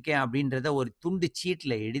வச்சிருக்கேன் அப்படின்றத ஒரு துண்டு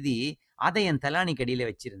சீட்டில் எழுதி அதை என் தலானிக்கு அடியில்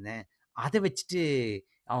வச்சிருந்தேன், அதை வச்சுட்டு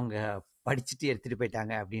அவங்க படிச்சுட்டு எடுத்துட்டு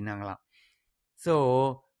போயிட்டாங்க அப்படின்னாங்களாம். ஸோ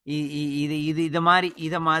இதை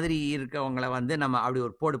மாதிரி இருக்கவங்கள வந்து நம்ம அப்படி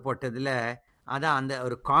ஒரு போடு போட்டதில் அதான் அந்த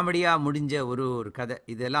ஒரு காமெடியாக முடிஞ்ச ஒரு கதை.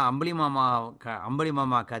 இதெல்லாம் அம்புலி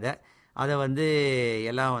மாமா கதை. அதை வந்து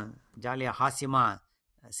எல்லாம் ஜாலியாக ஹாஸ்யமாக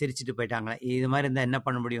சிரிச்சுட்டு போயிட்டாங்களே. இது மாதிரி இருந்தால் என்ன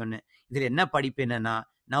பண்ண முடியும்னு. இதில் என்ன படிப்பு என்னன்னா,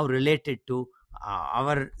 now related to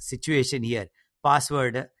our situation here.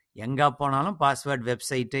 Password எங்கே போனாலும் பாஸ்வேர்டு,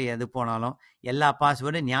 வெப்சைட்டு எது போனாலும் எல்லா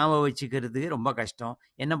பாஸ்வேர்டும் ஞாபகம் வச்சுக்கிறதுக்கு ரொம்ப கஷ்டம்.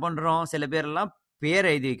 என்ன பண்ணுறோம், சில பேரெல்லாம் பேர்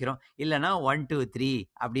எழுதி வைக்கிறோம், இல்லைன்னா 1 2 3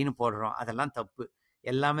 அப்படின்னு போடுறோம். அதெல்லாம் தப்பு.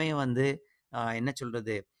 எல்லாமே வந்து என்ன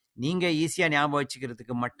சொல்கிறது, நீங்கள் ஈஸியாக ஞாபகம்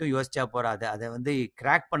வச்சுக்கிறதுக்கு மட்டும் யோசிச்சா போகாது, அதை வந்து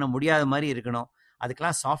கிராக் பண்ண முடியாத மாதிரி இருக்கணும்.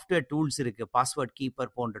 அதுக்கெல்லாம் சாஃப்ட்வேர் டூல்ஸ் இருக்குது, பாஸ்வேர்ட்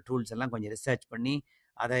கீப்பர் போன்ற டூல்ஸ் எல்லாம் கொஞ்சம் ரிசர்ச் பண்ணி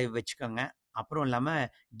அதை வச்சுக்கோங்க. அப்புறம் இல்லாமல்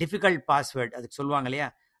டிஃபிகல்ட் பாஸ்வேர்டு அதுக்கு சொல்லுவாங்க இல்லையா,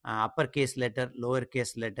 upper case letter, lower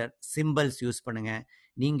case letter, symbols use பண்ணுங்கள்.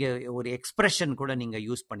 நீங்கள் ஒரு எக்ஸ்ப்ரெஷன் கூட நீங்கள்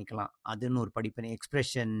யூஸ் பண்ணிக்கலாம், அதுன்னு ஒரு படிப்பினை.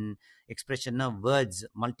 எக்ஸ்ப்ரெஷன்னா words,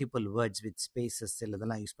 multiple words with spaces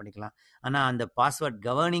இதெல்லாம் யூஸ் பண்ணிக்கலாம். ஆனால் அந்த பாஸ்வேர்ட்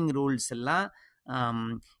கவர்னிங் ரூல்ஸ் எல்லாம்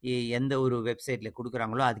எந்த ஒரு வெப்சைட்டில்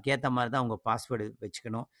கொடுக்குறாங்களோ அதுக்கேற்ற மாதிரி தான் அவங்க பாஸ்வேர்டு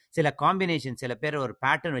வச்சுக்கணும். சில காம்பினேஷன், சில பேர் ஒரு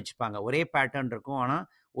பேட்டர்ன் வச்சுப்பாங்க, ஒரே பேட்டர்ன் இருக்கும், ஆனால்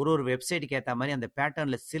ஒரு வெப்சைட்டுக்கு ஏற்ற மாதிரி அந்த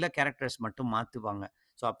பேட்டர்னில் சில கேரக்டர்ஸ் மட்டும் மாற்றுவாங்க.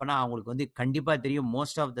 ஸோ அப்போனா அவங்களுக்கு வந்து கண்டிப்பாக தெரியும்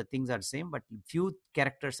most of the things are same, but few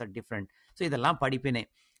characters are different. So இதெல்லாம் படிப்பினை.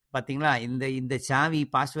 பார்த்தீங்களா, இந்த சாவி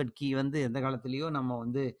பாஸ்வேர்ட் கீ வந்து எந்த காலத்துலேயோ நம்ம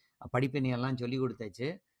வந்து படிப்பினையெல்லாம் சொல்லி கொடுத்தாச்சு.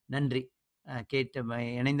 நன்றி.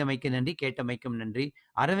 இணைந்தமைக்கு நன்றி, கேட்டமைக்கும் நன்றி.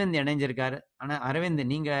 அரவிந்த் இணைஞ்சிருக்காரு. ஆனால் அரவிந்த்,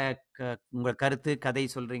 நீங்கள் உங்கள் கருத்து கதை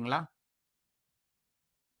சொல்கிறீங்களா?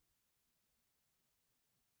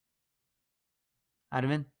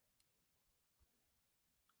 Aravind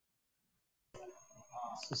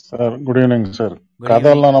sir good evening sir.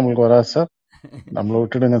 கதையெல்லாம் நம்மளுக்கு வராது சார், நம்மள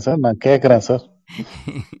விட்டுடுங்க சார். நான் கேட்குறேன் சார்,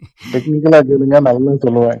 டெக்னிக்கலா கேளுங்க, நல்லா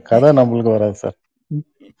சொல்லுவேன். கதை நம்மளுக்கு வராது சார்.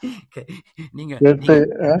 நீங்க கேட்டு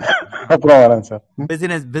அப்புறம் வரேன் சார்.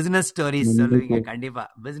 பிசினஸ் ஸ்டோரிஸ் சொல்லுவீங்க கண்டிப்பா,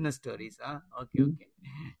 பிசினஸ் ஸ்டோரிஸ். ஓகே ஓகே,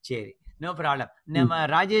 சரி, நோ ப்ராப்ளம். நம்ம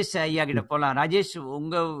ராஜேஷ் ஐயா கிட்ட போலாம். ராஜேஷ்,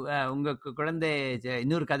 உங்க குழந்தை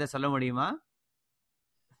இன்னொரு கதை சொல்ல முடியுமா?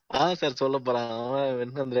 சார் சொல்ல போறான்,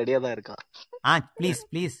 ரெடியா தான் இருக்கான். ப்ளீஸ்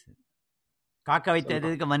ப்ளீஸ், காக்க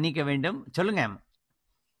வைத்ததுக்கு மன்னிக்க வேண்டும், சொல்லுங்க.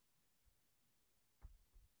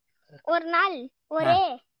 ஒரு நாள் ஒரே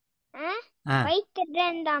பைக்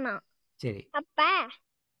இருந்தானா. சரி. அப்ப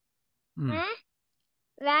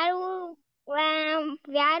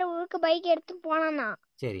வேற ஊருக்கு பைக் எடுத்து போனானா.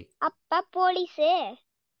 சரி. அப்ப போலீஸ்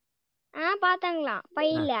பாத்தாங்களாம்,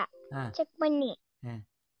 பையில செக் பண்ணி.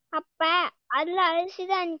 அப்ப அதுல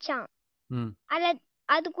அரிசிதான் இருந்துச்சான்.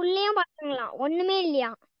 அதுக்குள்ளேயும் பாத்தாங்களாம், ஒண்ணுமே இல்லையா.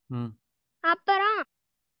 அப்புறம்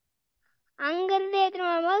அங்க இருந்து எடுத்துட்டு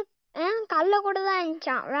வரும்போது கல்ல கூட தான்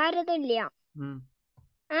இருந்துச்சான், வேற எதுவும் இல்லையா.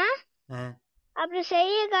 அப்புறம்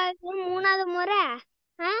செய்ய காலத்துல 3வது முறை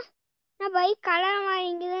நான் பைக் கலர்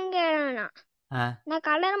மாறிங்குதுன்னு கேட்டானா. நான்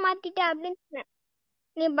கலர் மாத்திட்டேன் அப்படின்னு சொன்னேன்.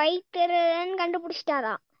 நீ பைக் தெரியலன்னு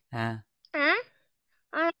கண்டுபிடிச்சிட்டாரா.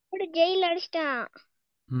 கூட ஜெயில அடிச்சிட்டான்.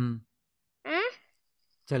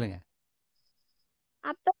 சொல்லுங்க.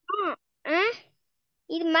 அப்புறம்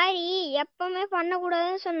இது மாதிரி எப்பவுமே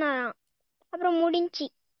பண்ணக்கூடாதுன்னு சொன்னாராம். அப்புறம் முடிஞ்சு.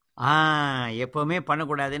 எப்பவுமே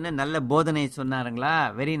பண்ணக்கூடாதுன்னு நல்ல போதனை சொன்னாருங்களா?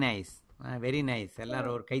 Very nice, very nice.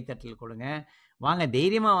 எல்லாரும் ஒரு கைத்தட்டல் கொடுங்க. வாங்க,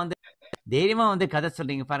 தைரியமா வந்து கதை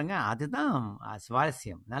சொல்றீங்க பாருங்க, அதுதான்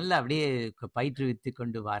சுவாரஸ்யம். நல்லா அப்படியே பயிற்றுவித்து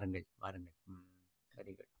கொண்டு வாருங்கள்.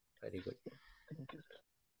 Very good, very good.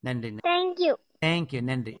 நன்றி. தேங்க்யூ,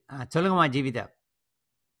 நன்றி. சொல்லுங்கம்மா ஜீவிதா.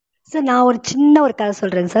 சார், நான் ஒரு சின்ன கதை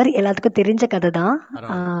சொல்றேன் சார், எல்லாத்துக்கும் தெரிஞ்ச கதை தான்.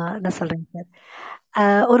 நான் சொல்றேன் சார்.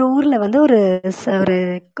 ஒரு ஊர்ல வந்து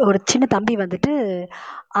ஒரு சின்ன தம்பி வந்துட்டு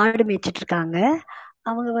ஆடு மேய்ச்சிட்டு இருக்காங்க.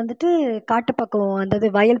 அவங்க வந்துட்டு காட்டு பக்கம், அதாவது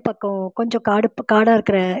வயல் பக்கம், கொஞ்சம் காடா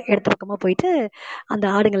இருக்கிற இடத்து பக்கமா போயிட்டு அந்த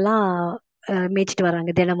ஆடுங்கள்லாம் மேய்ச்சிட்டு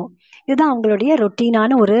வராங்க தினமும். இதுதான் அவங்களுடைய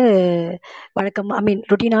ரொட்டீனான ஒரு வழக்கம்,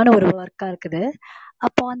 ரொட்டீனான ஒரு ஒர்க்கா இருக்குது.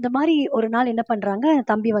 அப்போ அந்த மாதிரி ஒரு நாள் என்ன பண்றாங்க,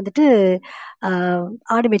 தம்பி வந்துட்டு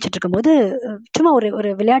ஆடு மேய்ச்சிட்டு இருக்கும்போது சும்மா ஒரு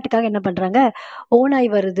விளையாட்டுக்காக என்ன பண்றாங்க, ஓநாய்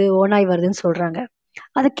வருதுன்னு சொல்றாங்க.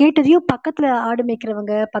 அதை கேட்டதையும் பக்கத்துல ஆடு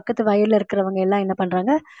மேய்க்கிறவங்க, பக்கத்து வயல்ல இருக்கிறவங்க எல்லாம் என்ன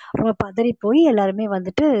பண்றாங்க, ரொம்ப பதறி போய் எல்லாருமே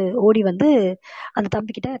வந்துட்டு ஓடி வந்து அந்த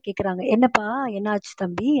தம்பி கிட்ட கேக்குறாங்க, என்னப்பா என்ன ஆச்சு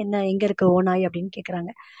தம்பி, என்ன எங்க இருக்கு ஓநாய் அப்படின்னு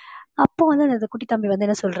கேக்குறாங்க. அப்போ வந்து அந்த குட்டி தம்பி வந்து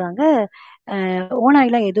என்ன சொல்றாங்க,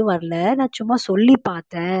 ஓநாயெல்லாம் எதுவும் வரல, நான் சும்மா சொல்லி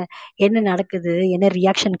பார்த்தேன் என்ன நடக்குது, என்ன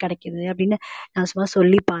ரியாக்ஷன் கிடைக்குது அப்படின்னு நான் சும்மா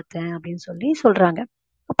சொல்லி பார்த்தேன் அப்படின்னு சொல்லி சொல்றாங்க.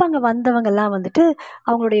 அப்ப அங்க வந்தவங்க எல்லாம் வந்துட்டு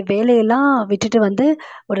அவங்களுடைய வேலையெல்லாம் விட்டுட்டு வந்து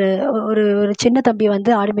ஒரு ஒரு ஒரு சின்ன தம்பி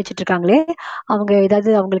வந்து ஆடு மேய்ச்சிட்டு இருக்காங்களே, அவங்க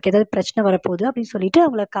அவங்களுக்கு ஏதாவது பிரச்சனை வரப்போகுது அப்படின்னு சொல்லிட்டு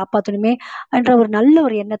அவங்கள காப்பாத்தணுமே என்ற ஒரு நல்ல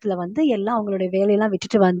ஒரு எண்ணத்துல வந்து எல்லாம் அவங்களுடைய வேலையெல்லாம்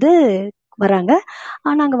விட்டுட்டு வந்து வராங்க.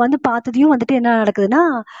 ஆனா அங்க வந்து பார்த்ததையும் வந்துட்டு என்ன நடக்குதுன்னா,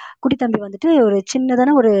 குட்டி தம்பி வந்துட்டு ஒரு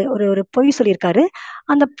சின்னதான ஒரு ஒரு ஒரு பொய் சொல்லியிருக்காரு.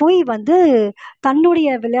 அந்த பொய் வந்து தன்னுடைய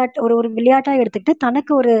விளையாட்டு ஒரு ஒரு விளையாட்டா எடுத்துக்கிட்டு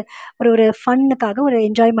தனக்கு ஒரு ஒரு ஒரு ஃபன்னுக்காக ஒரு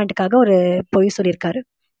என்ஜாய்மெண்ட்டுக்காக ஒரு பொய் சொல்லியிருக்காரு.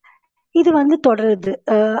 இது வந்து தொடருது.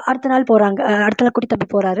 அடுத்த நாள் போறாங்க. அடுத்த நாள் குட்டி தம்பி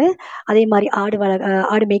போறாரு. அதே மாதிரி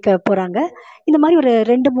ஆடு மேய்க்க போறாங்க. இந்த மாதிரி ஒரு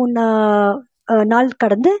 2, 3 நாள்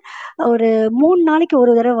கடந்து ஒரு 3 நாளைக்கு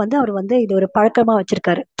ஒரு தடவை வந்து அவர் வந்து இது ஒரு பழக்கமா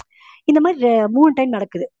வச்சிருக்காரு. இந்த மாதிரி 3 டைம்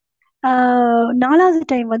நடக்குது. 4வது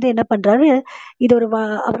டைம் வந்து என்ன பண்றாரு, இது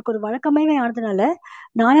அவருக்கு ஒரு வழக்கமாவே ஆனதுனால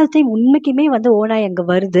 4வது டைம் உண்மைக்குமே வந்து ஓநாய் அங்க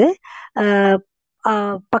வருது.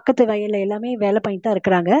 பக்கத்து வயல்ல எல்லாமே வேலை பண்ணிட்டு தான்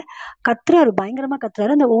இருக்கிறாங்க. கத்துறாரு, பயங்கரமா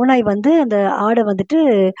கத்துறாரு. அந்த ஓநாய் வந்து அந்த ஆடை வந்துட்டு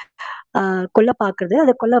கொல்ல பாக்குறது,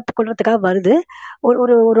 அதை கொல்றதுக்காக வருது. ஒரு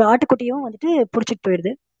ஒரு ஒரு ஆட்டுக்குட்டியும் வந்துட்டு புடிச்சிட்டு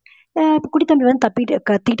போயிடுது. குட்டி தம்பி வந்து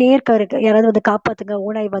கத்திட்டே இருக்காரு, யாராவது வந்து காப்பாத்துங்க,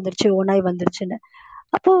 ஓநாய் வந்துருச்சு ஓநாய் வந்துருச்சுன்னு.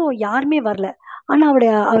 அப்போ யாருமே வரல. ஆனா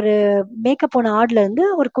அவரு மேய்க்க போன ஆடுல இருந்து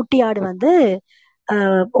ஒரு குட்டி ஆடு வந்து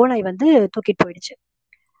ஓநாய் வந்து தூக்கிட்டு போயிடுச்சு.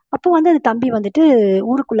 அப்போ வந்து அந்த தம்பி வந்துட்டு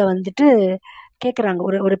ஊருக்குள்ள வந்துட்டு கேக்குறாங்க,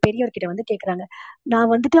 ஒரு ஒரு பெரியவர்கிட்ட வந்து கேக்குறாங்க,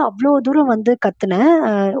 நான் வந்துட்டு அவ்வளோ தூரம் வந்து கத்துனேன்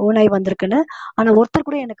ஓநாய் வந்திருக்குன்னு, ஆனா ஒருத்தர்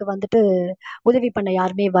கூட எனக்கு வந்துட்டு உதவி பண்ண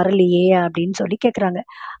யாருமே வரலையே அப்படின்னு சொல்லி கேக்குறாங்க.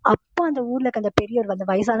 அப்போ அந்த ஊர்ல இருக்க அந்த பெரியவர் வந்து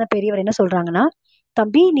வயசான பெரியவர் என்ன சொல்றாங்கன்னா,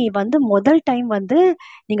 தம்பி நீ வந்து முதல் டைம் வந்து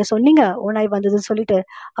நீங்க சொன்னீங்க ஓநாய் வந்ததுன்னு சொல்லிட்டு,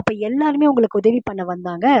 அப்ப எல்லாருமே உங்களுக்கு உதவி பண்ண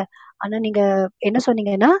வந்தாங்க. ஆனா நீங்க என்ன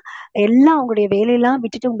சொன்னீங்கன்னா, எல்லாம் உங்களுடைய வேலையெல்லாம்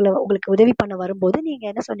விட்டுட்டு உங்களுக்கு உதவி பண்ண வரும்போது நீங்க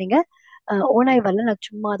என்ன சொன்னீங்க, ஓநாய் வரல, நான்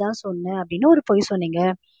சும்மா தான் சொன்னேன் அப்படின்னு ஒரு பொய் சொன்னீங்க.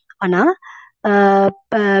 ஆனா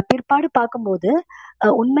பிற்பாடு பார்க்கும்போது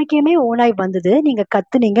உண்மைக்குமே ஓநாய் வந்தது, நீங்க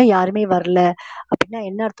கத்துனீங்க, யாருமே வரல. அப்படின்னா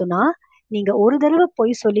என்ன அர்த்தம்னா, நீங்க ஒரு தடவை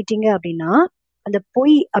பொய் சொல்லிட்டீங்க அப்படின்னா, அந்த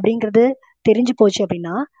பொய் அப்படிங்கிறது தெரிஞ்சு போச்சு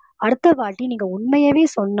அப்படின்னா, அடுத்த வாட்டி நீங்க உண்மையவே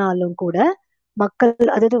சொன்னாலும் கூட மக்கள்,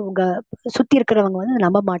 அதாவது உங்க சுத்தி இருக்கிறவங்க வந்து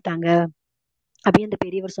நம்ப மாட்டாங்க அப்படின்னு அந்த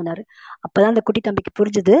பெரியவர் சொன்னாரு. அப்பதான் அந்த குட்டி தம்பிக்கு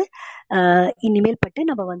புரிஞ்சுது, இனிமேல் பட்டு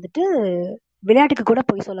நம்ம வந்துட்டு விளையாட்டுக்கு கூட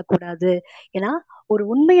பொய் சொல்லக்கூடாது. ஏன்னா ஒரு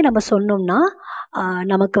உண்மையை நம்ம சொன்னோம்னா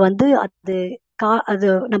நமக்கு வந்து அது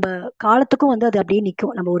நம்ம காலத்துக்கும் வந்து அது அப்படியே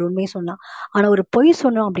நிக்கும், நம்ம ஒரு உண்மையை சொன்னா. ஆனா ஒரு பொய்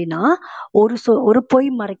சொன்னோம் அப்படின்னா ஒரு பொய்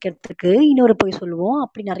மறைக்கிறதுக்கு இன்னொரு பொய் சொல்லுவோம்.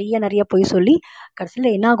 அப்படி நிறைய நிறைய பொய் சொல்லி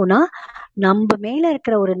கடைசியில என்ன ஆகும்னா, நம்ம மேல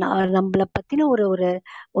இருக்கிற ஒரு நம்மள பத்தின ஒரு ஒரு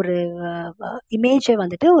ஒரு இமேஜை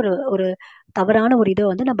வந்துட்டு ஒரு ஒரு தவறான ஒரு இதை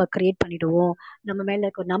வந்து நம்ம கிரியேட் பண்ணிடுவோம். நம்ம மேல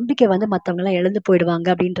இருக்க ஒரு நம்பிக்கை வந்து மத்தவங்க எல்லாம் இழந்து போயிடுவாங்க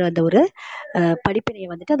அப்படின்ற அந்த ஒரு படிப்பினையை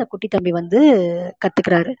வந்துட்டு அந்த குட்டி தம்பி வந்து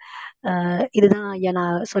கத்துக்கிறாரு. இதுதான் ஐயா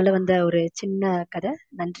நான் சொல்ல வந்த ஒரு சின்ன கதை.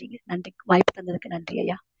 நன்றிங்க, நன்றி, வாய்ப்பு தந்ததுக்கு நன்றி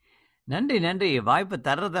ஐயா. நன்றி நன்றி. வாய்ப்பு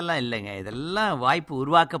தர்றதெல்லாம் இல்லைங்க, இதெல்லாம் வாய்ப்பு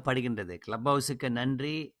உருவாக்கப்படுகின்றது. கிளப் ஹவுஸுக்கு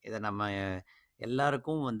நன்றி. இதை நம்ம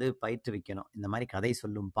எல்லாருக்கும் வந்து பயிற்றுவிக்கணும். இந்த மாதிரி கதை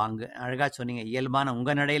சொல்லும் பாங்கு அழகா சொன்னீங்க, இயல்பான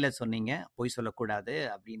உங்க நடையில சொன்னீங்க, பொய் சொல்லக்கூடாது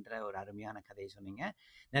அப்படின்ற ஒரு அருமையான கதையை சொன்னீங்க.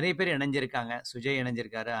 நிறைய பேர் இணைஞ்சிருக்காங்க, சுஜய்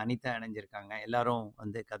இணைஞ்சிருக்காரு, அனிதா இணைஞ்சிருக்காங்க. எல்லாரும்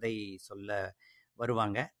வந்து கதை சொல்ல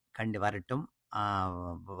வருவாங்க, கண்டு வரட்டும்.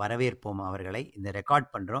 வரவேற்போம் அவர்களை. இந்த ரெக்கார்ட்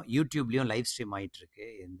பண்ணுறோம், யூடியூப்லேயும் லைவ் ஸ்ட்ரீம் ஆகிட்டுருக்கு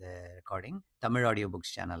இந்த ரெக்கார்டிங், தமிழ் ஆடியோ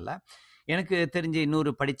புக்ஸ் சேனலில். எனக்கு தெரிஞ்ச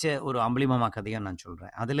இன்னொரு படித்த ஒரு அம்பளிமாமா கதையும் நான்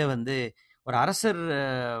சொல்கிறேன். அதில் வந்து ஒரு அரசர்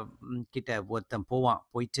கிட்ட ஒருத்தன்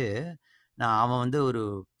போயிட்டு அவன் வந்து ஒரு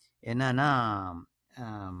என்னன்னா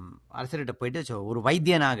அரசர்கிட்ட போயிட்டு ஒரு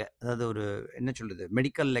வைத்தியனாக, அதாவது ஒரு என்ன சொல்கிறது,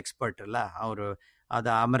 மெடிக்கல் எக்ஸ்பர்ட் இல்லை, அவர்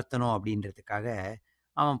அதை அமர்த்தணும் அப்படின்றதுக்காக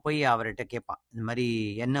அவன் போய் அவர்கிட்ட கேட்பான், இந்த மாதிரி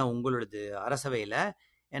என்ன உங்களோடது அரசவையில்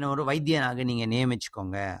என்ன ஒரு வைத்தியனாக நீங்கள்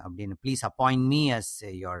நியமிச்சுக்கோங்க அப்படின்னு, please appoint me as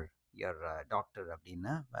your doctor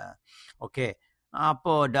அப்படின்னு. ஓகே,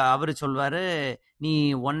 அப்போ அவர் சொல்வார், நீ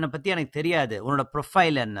உன்னை பற்றி எனக்கு தெரியாது, உன்னோட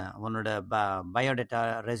ப்ரொஃபைல் என்ன, உன்னோட பயோடேட்டா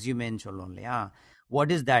ரெஸ்யூமேன்னு சொல்லுவோம் இல்லையா,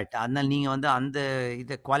 வாட் இஸ் தட், அதனால நீங்கள் வந்து அந்த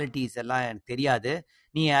இது குவாலிட்டிஸ் எல்லாம் எனக்கு தெரியாது,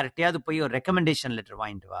 நீ யார்கிட்டையாவது போய் ஒரு ரெக்கமெண்டேஷன் லெட்டர்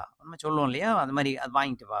வாங்கிட்டு வா, நம்ம சொல்லுவோம் இல்லையா, அது மாதிரி அது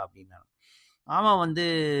வாங்கிட்டு வா அப்படின்னா. அவன் வந்து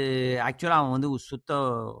ஆக்சுவலாக அவன் வந்து சுத்த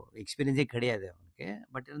எக்ஸ்பீரியன்ஸே கிடையாது அவனுக்கு.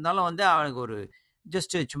 பட் இருந்தாலும் வந்து அவனுக்கு ஒரு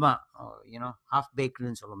ஜஸ்ட் சும்மா ஹாஃப்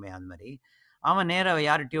பேக்குன்னு சொல்லுமே, அந்த மாதிரி அவன் நேராக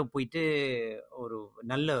யார்கிட்டயோ போயிட்டு ஒரு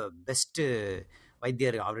நல்ல பெஸ்ட்டு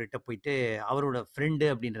வைத்தியர் அவர்கிட்ட போயிட்டு அவரோட ஃப்ரெண்டு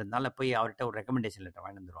அப்படின்றதுனால போய் அவர்கிட்ட ஒரு ரெக்கமெண்டேஷன் லெட்டர்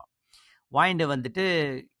வாங்கிட்டு வந்துடுவான். வாங்கிட்டு வந்துட்டு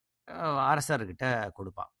அரசர்கிட்ட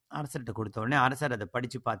கொடுப்பான். அரசர்கிட்ட கொடுத்த உடனே அரசர் அதை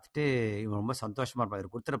படித்து பார்த்துட்டு இவன் ரொம்ப சந்தோஷமாக இருப்பார்.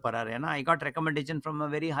 இவர் கொடுத்துருப்பாரு, ஏன்னா I got recommendation from a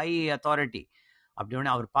very high authority. அப்படி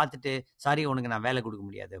உடனே அவர் பார்த்துட்டு, சாரி உனக்கு நான் வேலை கொடுக்க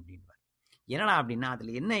முடியாது அப்படின்வார். என்னடா அப்படின்னா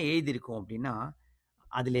அதில் என்ன எழுதியிருக்கும் அப்படின்னா,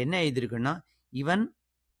 அதில் என்ன எழுதியிருக்குன்னா, இவன்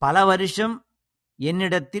பல வருஷம்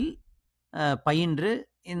என்னிடத்தில் பயின்று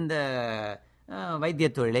இந்த வைத்திய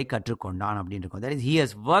தொழிலை கற்றுக்கொண்டான் அப்படின்னு இருக்கும். That is he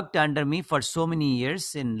has worked under me for so many years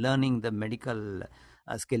in learning the medical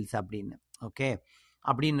skills அப்படின்னு. ஓகே,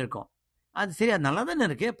 அப்படின்னு இருக்கும். அது சரி, அது நல்லா தானே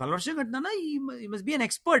இருக்கு, பல வருஷம் கட்டினா you must be an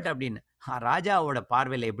expert அப்படின்னு. ராஜாவோட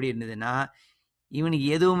பார்வையில் எப்படி இருந்ததுன்னா, இவனுக்கு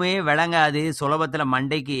எதுவுமே விளங்காது, சுலபத்தில்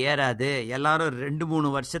மண்டைக்கு ஏறாது, எல்லாரும் 2-3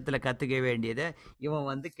 வருஷத்தில் கற்றுக்க வேண்டியதை இவன்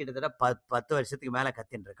வந்து கிட்டத்தட்ட 10 வருஷத்துக்கு மேலே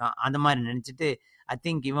கற்றுன்னு இருக்கான். அந்த மாதிரி நினச்சிட்டு ஐ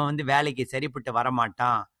திங்க் இவன் வந்து வேலைக்கு சரிப்பட்டு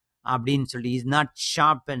வரமாட்டான் அப்படின்னு சொல்லி, is not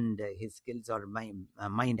sharp and his skills are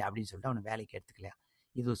mind அப்படின்னு சொல்லிட்டு அவனை வேலைக்கு எடுத்துக்கலையா.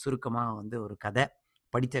 இது சுருக்கமாக வந்து ஒரு கதை,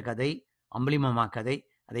 படித்த கதை, அம்பளிமாமா கதை.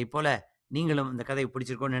 அதே போல் நீங்களும் இந்த கதையை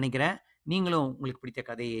பிடிச்சிருக்கோன்னு நினைக்கிறேன். நீங்களும் உங்களுக்கு பிடித்த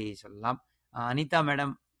கதையை சொல்லலாம். அனிதா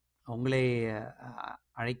மேடம், உங்களை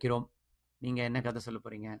அழைக்கிறோம். நீங்க என்ன கதை சொல்ல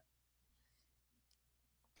போறீங்க?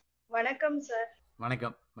 வணக்கம் சார்.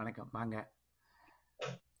 வணக்கம் வணக்கம், வாங்க.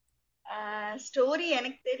 ஸ்டோரி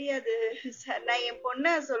எனக்கு தெரியாது சார், நான் என்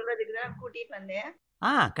பொண்ணை சொல்றதுக்கு தான் கூட்டிட்டு வந்தேன்.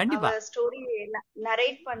 கண்டிப்பா ஸ்டோரி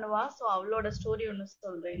நரேட் பண்ணுவா, சோ அவளோட ஸ்டோரி ஒன்னு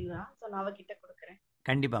சொல்றேன்னா, சோ நான் அவகிட்ட கொடுக்கறேன்.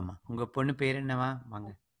 கண்டிப்பாமா. உங்க பொண்ணு பேர் என்னவா? வாங்க.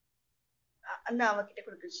 அந்த அவகிட்ட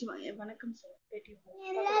கொடுக்குறேன். வணக்கம் சார்.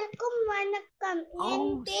 எல்லாருக்கும் வணக்கம். என்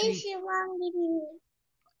பேர் Shivangini.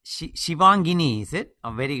 Shivangini is it?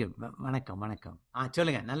 Very good. வணக்கம் வணக்கம்.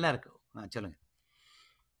 சொல்லுங்க, நல்லா இருக்கு. சொல்லுங்க.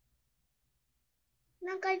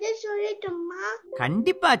 நான் கதை சொல்லட்டுமா?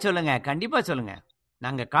 கண்டிப்பா சொல்லுங்க, கண்டிப்பா சொல்லுங்க,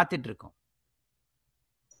 நாங்க காத்துட்டு இருக்கோம்.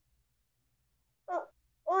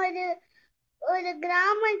 ஒரு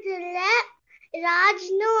கிராமத்துல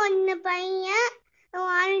ராஜ்னு ஒன்னு பையன்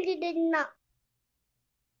வாழ்ந்துட்டு இருந்தான்.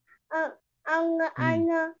 அவங்க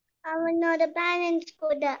அவனோட பேரண்ட்ஸ்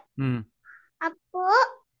கூட.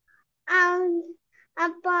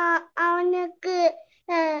 அப்போ அவனுக்கு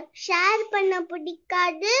ஷேர் பண்ண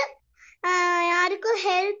பிடிக்காது, யாருக்கும்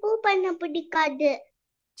ஹெல்ப்பும் பண்ண பிடிக்காது.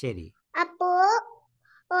 சரி. அப்போ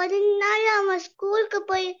ஒரு நாள் அவன் ஸ்கூலுக்கு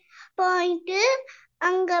போயிட்டு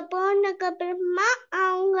அங்க போனதுக்கு அப்புறமா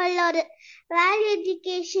அவங்களோட வேல்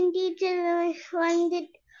எஜுகேஷன் டீச்சர்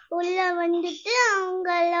வந்துட்டு உள்ள வந்துட்டு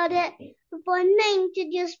அவங்களோட பொண்ணை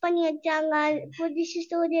இன்ட்ரடியூஸ் பண்ணி வச்சாங்க, புதுசு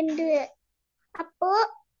ஸ்டூடெண்ட். அப்போ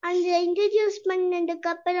அந்த இன்ட்ரடியூஸ் பண்ணதுக்கு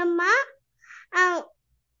அப்புறமா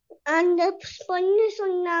அந்த பொண்ணு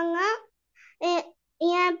சொன்னாங்க,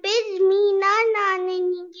 என் பேர் மீனா, நான்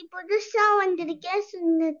இன்னைக்கு புதுசா வந்திருக்கேன்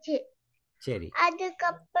சொன்னுச்சு. சரி.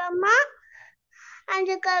 அதுக்கப்புறமா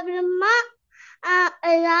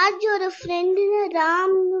ராஜோட ஃப்ரெண்டு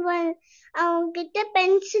ராம் அவங்க கிட்ட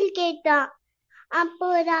பென்சில் கேட்டான். அப்போ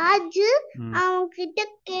ராஜு அவங்க கிட்ட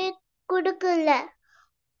கொடுக்கல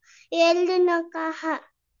எழுதுனக்காக.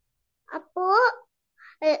 அப்போ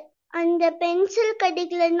அந்த பென்சில்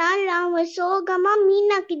கிடைக்கலனால அவன் சோகமா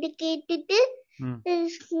மீனா கிட்ட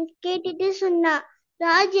கேட்டுட்டு சொன்னா,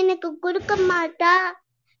 ராஜ் எனக்கு கொடுக்க மாட்டா,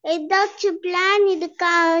 ஏதாச்சும் பிளான்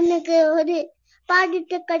இருக்கா எனக்கு ஒரு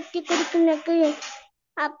பாடத்தை கட்டி கொடுக்கணுக்கு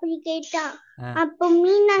அப்படி கேட்டான். அப்போ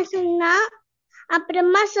மீனா சொன்னா,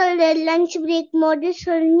 அப்புறமா சொல்ற லஞ்ச் பிரேக் போது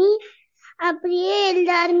சொல்லி அப்படியே எழுத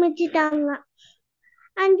ஆரம்பிச்சுட்டாங்க.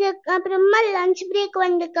 அப்புறமா லஞ்ச் பிரேக்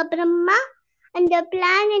வந்ததுக்கு அப்புறமா அந்த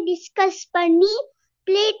பிளானை டிஸ்கஸ் பண்ணி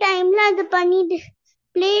பிளே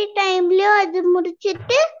டைம்ல அது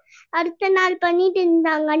முடிச்சிட்டு அடுத்த நாள் பண்ணிட்டு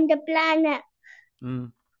இருந்தாங்க அந்த பிளான.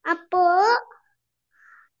 அப்போ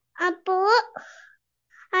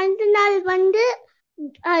அடுத்த நாள்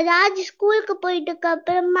ராஜ் ஸ்கூலுக்கு போயிட்டுக்கு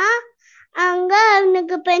அப்புறமா அங்க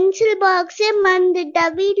அவனுக்கு பென்சில் பாக்ஸே மறந்துட்டா,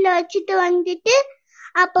 வீட்டுல வச்சுட்டு வந்துட்டு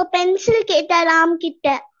அப்போ பென்சில் கேட்டா ராம் கிட்ட.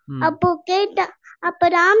 அப்ப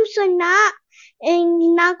ராம் சொன்னா,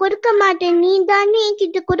 நான் கொடுக்க மாட்டேன், நீ தானே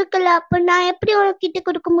என்கிட்ட கொடுக்கல, அப்ப நான் எப்படி உனக்கிட்ட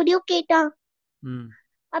கொடுக்க முடியும் கேட்டான்.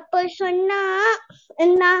 அப்ப சொன்னா,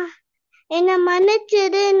 என்ன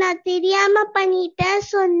மன்னிச்சிரு, நான் தெரியாம பண்ணிட்டேன்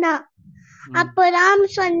சொன்னா. அப்ப ராம்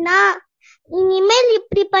சொன்னா, இனிமேல்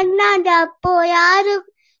இப்படி பண்ணாத, அப்போ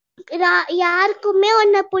யாருக்குமே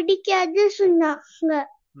உன்னை பிடிக்காது சொன்னாங்க.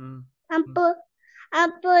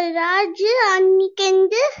 அப்போ ராஜு அன்னைக்கு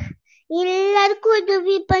எல்லாருக்கும்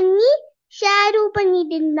உதவி பண்ணி ஷேரும்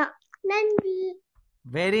பண்ணிட்டு இருந்தான். நன்றி.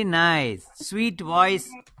 Very nice, sweet voice,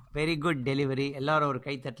 very good delivery. எல்லாரும் ஒரு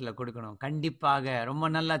கைத்தட்டல கொடுக்கணும் கண்டிப்பாக. ரொம்ப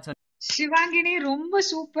நல்லா சொன்னீங்க சிவாங்கினி, ரொம்ப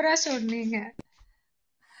சூப்பரா சொன்னீங்க.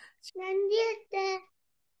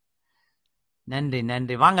 நன்றி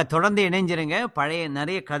நன்றி. வாங்க தொடர்ந்து இணைஞ்சிருங்க. பழைய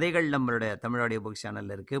நிறைய கதைகள் நம்மளுடைய தமிழோடைய புக்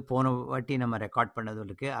சேனல்ல இருக்கு. போன வாட்டி நம்ம ரெக்கார்ட் பண்ணதும்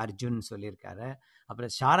இருக்கு. அர்ஜுன் சொல்லியிருக்காரு.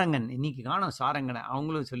 அப்புறம் சாரங்கன், இன்னைக்கு காணோம் சாரங்கனை,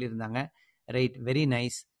 அவங்களும் சொல்லியிருந்தாங்க. Right, very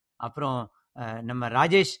nice. அப்புறம் நம்ம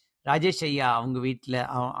ராஜேஷ் ஐயா அவங்க வீட்டில்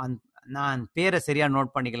நான் பேரை சரியா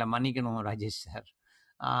நோட் பண்ணிக்கல, மன்னிக்கணும் ராஜேஷ் சார்.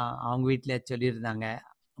 அவங்க வீட்டில் சொல்லியிருந்தாங்க.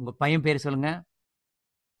 உங்க பையன் பேர் சொல்லுங்க.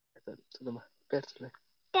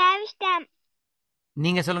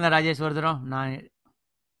 நீங்க சொல்லுங்க ராஜேஷ் ஒரு தரம். நான்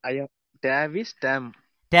Davis Dam.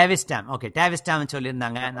 Okay, Davis Dam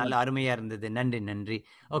சொல்லியிருந்தாங்க. நல்ல அருமையா இருந்தது. நன்றி நன்றி.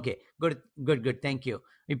 Okay, good good good, thank you.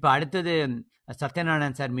 இப்போ அடுத்தது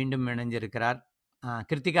சத்யநாராயணன் சார் மீண்டும் இணைஞ்சிருக்கிறார்.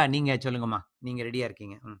 கிருத்திகா நீங்க சொல்லுங்கம்மா, நீங்க ரெடியா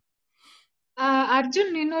இருக்கீங்க?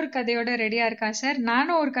 அர்ஜுன் இன்னொரு கதையோட ரெடியா இருக்கா சார்?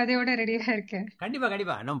 நானும் ஒரு கதையோட ரெடியா இருக்கேன்.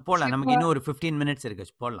 கண்டிப்பா நம்ம போடலாம். நமக்கு இன்னும் ஒரு 15 மினிட்ஸ் இருக்கு,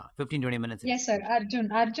 போடலாம். 15-20 மினிட்ஸ். Yes sir.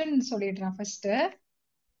 அர்ஜுன் சொல்லிடுறான் ஃபர்ஸ்ட்.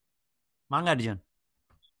 வாங்க அர்ஜுன்.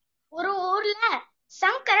 ஒரு ஊர்ல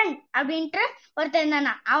சங்கரன் அப்படின்ற ஒருத்தர்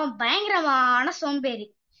இருந்தானா. அவன் பயங்கரமான சோம்பேறி.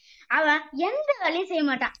 அவன் எந்த வேலையும் செய்ய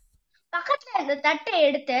மாட்டான். பக்கத்துல இந்த தட்டை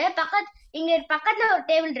எடுத்து இங்க பக்கத்துல ஒரு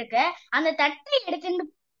டேபிள் இருக்கு, அந்த தட்டை எடுத்துட்டு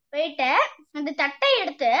போயிட்டு அந்த தட்டை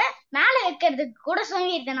எடுத்து மேல வைக்கிறதுக்கு கூட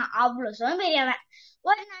சோம்பேறி தானா. அவ்வளவு சோம்பேறி அவன்.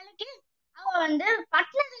 ஒரு நாளைக்கு அவன்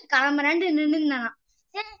பட்டணத்துக்கு கிளம்புறான்னு நின்னுந்தானா.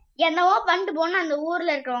 சரி என்னவோ பண்ணிட்டு போன அந்த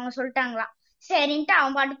ஊர்ல இருக்கிறவங்க சொல்லிட்டாங்களாம். சரின்ட்டு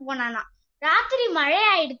அவன் பாட்டுக்கு போனானா. ராத்திரி மழை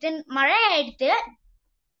ஆயிடுத்து,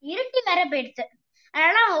 இருட்டி வேற போயிடுத்து.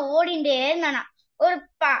 அதனால அவன் ஓடிண்டே இருந்தானா.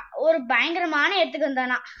 ஒரு பயங்கரமான இடத்துக்கு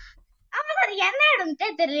வந்தானா. அவனுக்கு அது என்ன இடம்னே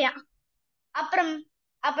தெரியலையா.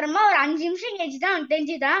 அப்புறமா ஒரு 5 நிமிஷம் கழிச்சுதான் அவன்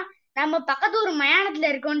தெரிஞ்சுதான் நம்ம பக்கத்து ஒரு மயானத்துல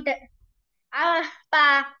இருக்கோன்ட்டு.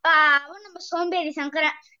 அவன் நம்ம சோம்பேறி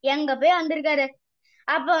சங்கரன் எங்க போய் வந்திருக்காரு.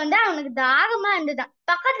 அப்ப அவனுக்கு தாகமா இருந்துதான்.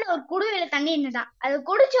 பக்கத்துல ஒரு குடுவையில தண்ணி இருந்துதான். அது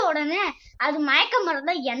குடிச்ச உடனே அது மயக்க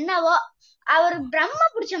மறந்தா என்னவோ அவரு பிரம்ம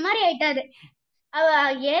பிடிச்ச மாதிரி ஆயிட்டாரு.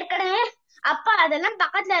 ஏற்கனவே அதெல்லாம்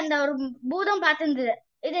பக்கத்துல இருந்த ஒரு பூதம் பார்த்திருந்தது.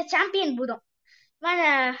 இது சாம்பியன் பூதம்.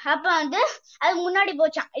 அப்ப அது முன்னாடி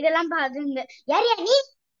போச்சான். இதெல்லாம் பார்த்து யாரியா நீ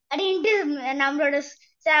அப்படின்ட்டு நம்மளோட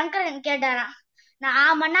சங்கரன் கேட்டாராம்.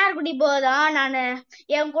 நான் மன்னார்குடி போதும், நானு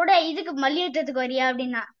என் கூட இதுக்கு மல்யுத்தத்துக்கு வரியா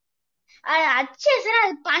அப்படின்னா. அச்சே சார்,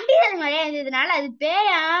 அது பண்டிதர் மாதிரியா இருந்ததுனால அது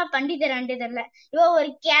பேயா பண்டிதர் தெரியல. இவ ஒரு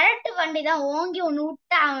கிழட்டு பண்டிதான் ஓங்கி ஒண்ணு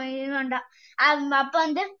விட்டா அவன் வேண்டாம். அப்ப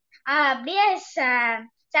அப்படியே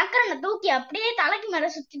சங்கரனை தூக்கி அப்படியே தலைக்கு மேல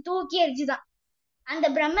சுத்தி தூக்கி எரிச்சுதான். அந்த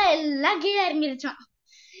பிரம்ம எல்லாம் கீழே இறங்கிருச்சான்.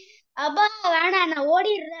 அப்பா வேணாம் நான்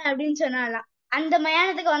ஓடிடுறேன் அப்படின்னு சொன்னாலாம். அந்த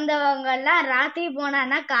மயானத்துக்கு வந்தவங்க எல்லாம் ராத்திரி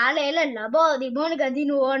போனான்னா காலையில லபோ திபோன்னு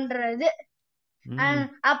கதின்னு ஓடுறது.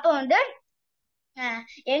 அப்ப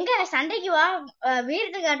எங்க சண்டைக்கு வா,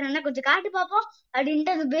 வீரத்தை காட்டுறேன்னா கொஞ்சம் காட்டு பாப்போம்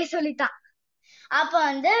அப்படின்ட்டு அது போய் சொல்லித்தான். அப்ப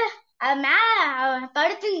மேல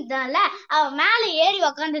படுத்துதான்ல, அவன் மேல ஏறி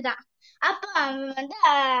உக்காந்துதான். அப்ப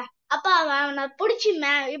அவன் அவனை புடிச்சு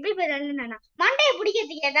எப்படி போயிடானா மண்டையை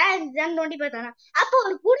பிடிக்கிறதுக்கு ஏதாவது நோண்டி பார்த்தானா. அப்ப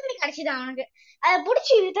ஒரு குடுமி கிடைச்சுதான் அவனுக்கு. அத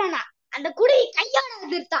புடிச்சு இழுத்தானா. அந்த குடுமி கையோட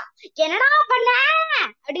வந்துருத்தான். என்னடா பண்ண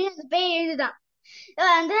அப்படின்னு அந்த பேய் எழுதுதான்.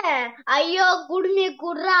 ஐயோ குடுமைய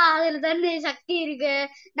குடுறா, அதுல தானே சக்தி இருக்கு,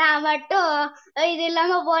 நான் மட்டும் இது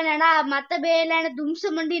இல்லாம போனேன்னா மத்த பேர்ல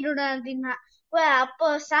தும்சம் பண்ணிடுடா அப்படின்னா. அப்போ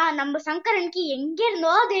நம்ம சங்கரனுக்கு எங்க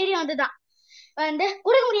இருந்தோ தைரியம் வந்துதான்.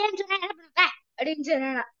 குடுக்க முடியாதுன்னு சொன்னா என்ன பண்ண அப்படின்னு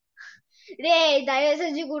சொன்னா. டேய் தயவு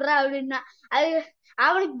செஞ்சு குடுறா அப்படின்னா. அது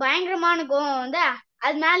அவனுக்கு பயங்கரமான கோவம்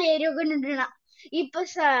அது மேல ஏறி நின்றுனா. இப்ப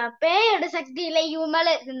பேயோட சக்தி இல்லை இவன்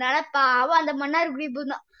மேல இருந்தால பாவம் அந்த மன்னார்குடி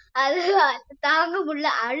பூந்தான். அது தாங்க முடியல,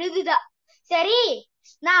 அழுதுதான். சரி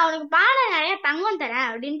நான் அவனுக்கு பானை நிறைய தங்கம் தரேன்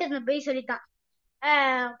அப்படின்ட்டு போய் சொல்லித்தான்.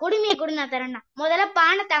 குடுமையை கொடு நான் தரேன்னா. முதல்ல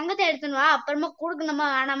பானை தங்கத்தை எடுத்துன்னு வா, அப்புறமா கொடுக்கணுமா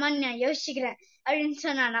வேணாமான்னு நான் யோசிச்சுக்கிறேன் அப்படின்னு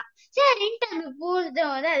சொன்னானா. சரின்ட்டு அந்த பூத்தை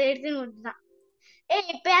அதை எடுத்துன்னு கொடுத்துதான்.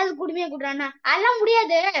 எப்பயாவது குடுமையை கொடுறான்னா. அதெல்லாம்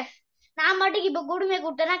முடியாது, நான் பாட்டுக்கு இப்ப குடுமையை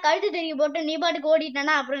கொடுத்தேன்னா கழுத்து தெரிய போட்டு நீ பாட்டுக்கு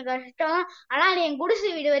ஓடிட்டானா அப்புறம் கஷ்டம். ஆனா நீ என் குடிசை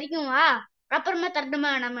வீடு வரைக்கும் வா, அப்புறமா தரணுமா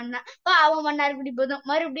வேணாமன்னா. அவன் மன்னார்குடி போதும்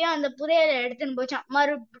மறுபடியும் அந்த புதையலை எடுத்துன்னு போச்சான்.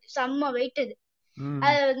 செம்ம வெயிட் அது.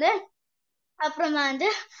 அப்புறமா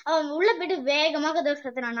அவன் உள்ள போயிட்டு வேகமா கதவை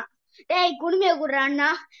சத்துறானா. டேய் குடுமையை குடுறான்னா.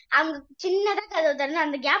 அவங்க சின்னதா கதவை தரணும்,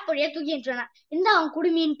 அந்த கேப் வழியா தூக்கிட்டுறானா. இந்த அவன்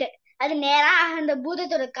குடுமின்ட்டு அது நேரா அந்த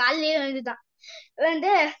பூதத்தோட காலிலேயே வந்துதான்.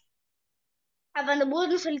 அப்ப அந்த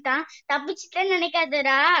பூதம் சொல்லிட்டான், தப்பிச்சுட்டேன்னு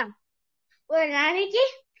நினைக்காதடா, ஒரு நாளைக்கு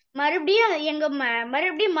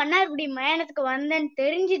மறுபடியும் மன்னார்குடி மயானத்துக்கு வந்தேன்னு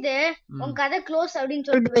தெரிஞ்சுது உன் கதை க்ளோஸ் அப்படின்னு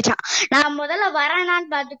சொல்லிட்டு போயிட்டான். நான் முதல்ல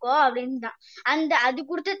வரானான்னு பாத்துக்கோ அப்படின்னு தான். அது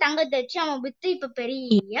கொடுத்த தங்கத்தை வச்சு அவன் வித்து இப்ப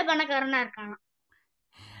பெரிய பணக்காரனா இருக்கானா.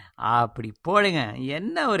 அப்படி போடுங்க.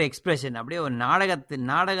 என்ன ஒரு எக்ஸ்பிரஷன்! அப்படியே ஒரு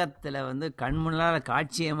நாடகத்துல வந்து கண் முன்னால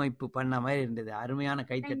காட்சி அமைப்பு பண்ண மாதிரி இருந்தது. அருமையான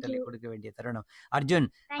கைத்தட்டலை கொடுக்க வேண்டிய தருணம். Arjun,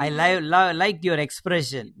 I like your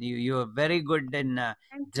expression. You are very good in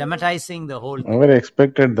dramatizing the whole thing. I never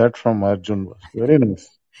expected that from Arjun. Very nice.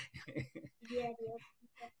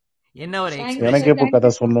 என்ன ஒரு எனக்கே இப்போ கதை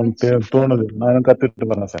சொல்லணும்னு தோணுது. நான் கத்துட்டு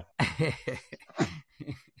வரேன் சார்.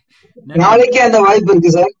 நாளைக்கே அந்த வாய்ப்பு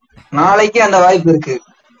இருக்கு சார். நாளைக்கே அந்த வாய்ப்பு இருக்கு.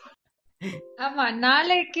 ஆமா,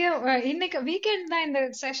 நாளைக்கு இன்னைக்கு வீக்கெண்ட் தான் இந்த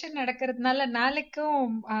செஷன் நடக்கிறதுனால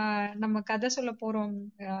நாளைக்கும் நம்ம கதை சொல்ல போறோம்.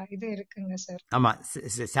 இது இருக்குங்க சார். ஆமா,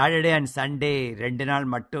 சாட்டர்டே அண்ட் சண்டே 2 நாள்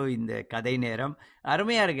மட்டும் இந்த கதை நேரம்.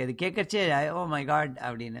 அருமையா இருக்கு. இது கேட்கறச்சே ஓ மை காட்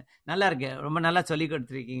அப்படின்னு நல்லா இருக்கு. ரொம்ப நல்லா சொல்லி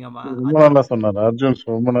கொடுத்துருக்கீங்கம்மா. ரொம்ப நல்லா சொன்னார் அர்ஜுன்,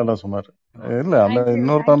 ரொம்ப நல்லா சொன்னார். இல்ல அந்த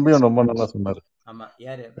இன்னொரு தம்பியும் ரொம்ப நல்லா சொன்னாரு. ஆமா,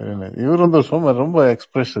 யாரு இவரு வந்து ரொம்ப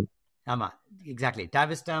எக்ஸ்பிரஷன். ஆமா, எக்ஸாக்ட்லி.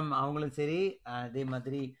 டாவிஸ்டாம் அவங்களும் சரி, அதே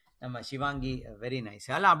மாதிரி நம்ம சிவாங்கி, வெரி நைஸ்.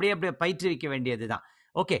 அதெல்லாம் அப்படியே பயிற்றுவிக்க வேண்டியதுதான்.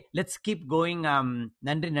 Okay, let's keep going.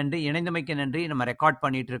 நன்றி, இணைந்தமைக்கு நன்றி. நம்ம ரெக்கார்ட்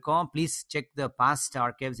பண்ணிட்டு இருக்கோம். Please check the past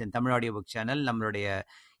archives in Tamil audio book channel. நம்மளுடைய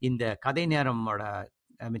இந்த கதை நேரமோட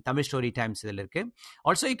தமிழ் ஸ்டோரி டைம்ஸ் இதில் இருக்கு.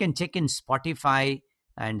 Also you can check in Spotify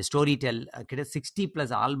and Storytel. கிட்ட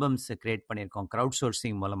 60+ ஆல்பம்ஸ் கிரியேட் பண்ணியிருக்கோம் க்ரௌட்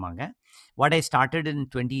சோர்சிங் மூலமாக. What I started in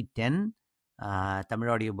 2010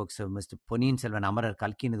 Tamil audio books mister Ponniyin Selvan அமரர்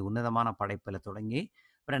கல்கியின் உன்னதமான படைப்பில் தொடங்கி,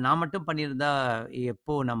 அப்புறம் நான் மட்டும் பண்ணியிருந்தா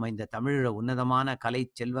எப்போ நம்ம இந்த தமிழோட உன்னதமான கலை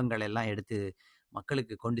செல்வங்கள் எல்லாம் எடுத்து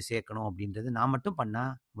மக்களுக்கு கொண்டு சேர்க்கணும் அப்படின்றது நான் மட்டும் பண்ண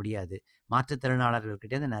முடியாது.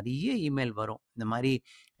 மாற்றுத்திறனாளர்கள்கிட்ட நிறைய இமெயில் வரும். இந்த மாதிரி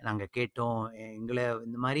நாங்கள் கேட்டோம், எங்களை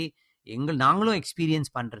இந்த மாதிரி நாங்களும்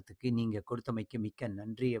எக்ஸ்பீரியன்ஸ் பண்ணுறதுக்கு நீங்கள் கொடுத்தமைக்கு மிக்க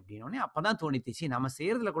நன்றி அப்படின்னோடனே அப்போ தான் தோணித்துச்சு, நம்ம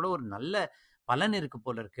செய்கிறதுல கூட ஒரு நல்ல பலன் இருக்கு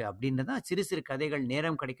போல இருக்கு அப்படின்றதான். சிறு கதைகள்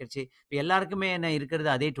நேரம் கிடைக்கிறச்சு. இப்போ எல்லாருக்குமே என்ன இருக்கிறது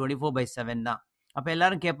அதே 24/7 தான். அப்போ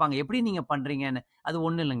எல்லாரும் கேட்பாங்க, எப்படி நீங்கள் பண்ணுறீங்கன்னு. அது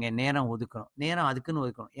ஒன்றும் இல்லைங்க, நேரம் ஒதுக்கணும். நேரம் அதுக்குன்னு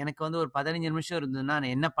ஒதுக்கணும். எனக்கு வந்து ஒரு 15 நிமிஷம் இருந்ததுன்னா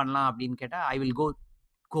நான் என்ன பண்ணலாம் அப்படின்னு கேட்டால் I will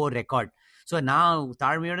go record. So நான்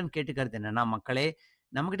தாழ்மையுடன் கேட்டுக்கிறது என்னென்னா, மக்களே,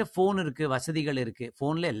 நம்மக்கிட்ட ஃபோன் இருக்குது, வசதிகள் இருக்குது.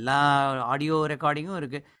 ஃபோனில் எல்லா ஆடியோ ரெக்கார்டிங்கும்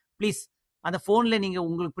இருக்குது. ப்ளீஸ் அந்த ஃபோனில் நீங்கள்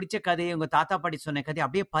உங்களுக்கு பிடிச்ச கதையை, உங்கள் தாத்தா பாட்டி சொன்ன கதையை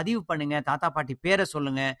அப்படியே பதிவு பண்ணுங்கள். தாத்தா பாட்டி பேரை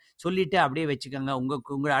சொல்லுங்கள், சொல்லிவிட்டு அப்படியே வச்சுக்கோங்க.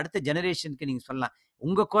 உங்கள் அடுத்த ஜெனரேஷனுக்கு நீங்கள் சொல்லலாம்.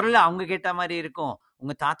 உங்கள் குரலை அவங்க கேட்ட மாதிரி இருக்கும்,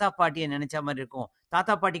 உங்கள் தாத்தா பாட்டியை நினச்ச மாதிரி இருக்கும்.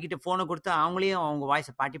 தாத்தா பாட்டிக்கிட்ட ஃபோனை கொடுத்து அவங்களையும் அவங்க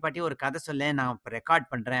வாய்ஸை பாட்டியும் ஒரு கதை சொல்ல, நான் இப்போ ரெக்கார்ட்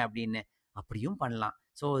பண்ணுறேன் அப்படின்னு அப்படியும் பண்ணலாம்.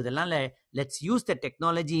 ஸோ இதெல்லாம் let's use the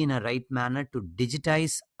technology in a right manor to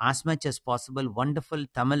digitise as much as possible wonderful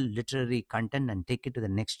Tamil literary content and take it to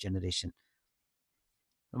the next generation.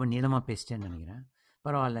 ரொம்ப நீளமாக பேசிட்டேன்னு நினைக்கிறேன்.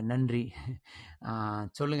 பரவாயில்ல, நன்றி.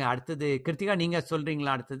 சொல்லுங்க, அடுத்தது கிருத்திகா, நீங்க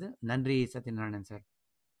சொல்றீங்களா? அடுத்தது. நன்றி சத்யநாராயணன் சார்.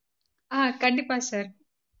 கண்டிப்பா சார்.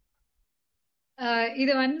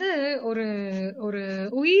 இது வந்து ஒரு ஒரு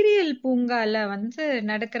உயிரியல் பூங்கால வந்து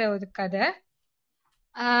நடக்கிற ஒரு கதை.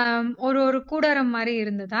 ஒரு கூடாரம் மாதிரி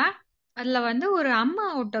இருந்ததா. அதுல வந்து ஒரு அம்மா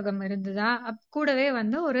ஒட்டகம் இருந்ததா. கூடவே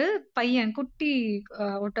வந்து ஒரு பையன் குட்டி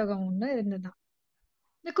ஒட்டகம் ஒண்ணு இருந்ததா.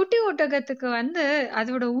 இந்த குட்டி ஒட்டகத்துக்கு வந்து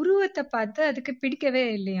அதோட உருவத்தை பார்த்து அதுக்கு பிடிக்கவே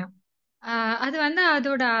இல்லையா. அது வந்து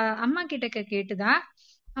அதோட அம்மா கிட்ட கேட்டுதா,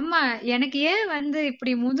 அம்மா எனக்கு ஏன் வந்து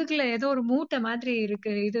இப்படி முதுகுல ஏதோ ஒரு மூட்டை மாதிரி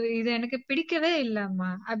இருக்கு, இது எனக்கு பிடிக்கவே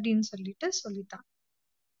இல்லம்மா அப்படின்னு சொல்லிட்டான்.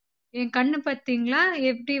 என் கண்ணு பாத்தீங்களா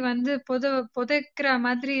எப்படி வந்து புதைக்கிற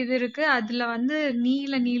மாதிரி இது இருக்கு, அதுல வந்து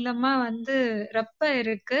நீளமா வந்து ரப்ப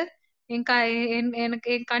இருக்கு.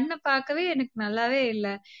 எனக்கு என் கண்ணை பார்க்கவே எனக்கு நல்லாவே இல்ல.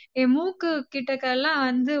 என் மூக்கு கிட்டக்கெல்லாம்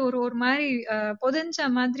வந்து ஒரு மாதிரி புதைஞ்ச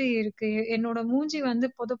மாதிரி இருக்கு. என்னோட மூஞ்சி வந்து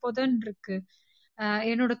பொதன்னு இருக்கு.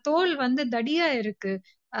 என்னோட தோல் வந்து தடியா இருக்கு.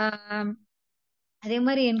 அதே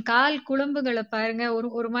மாதிரி என் கால் குழம்புகளை பாருங்க,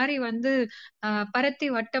 ஒரு மாதிரி வந்து பரத்தி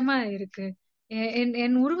வட்டமா இருக்கு.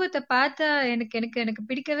 என் உருவத்தை பார்த்தா எனக்கு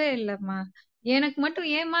பிடிக்கவே இல்லம்மா. எனக்கு மட்டும்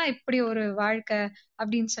ஏமா இப்படி ஒரு வாழ்க்கை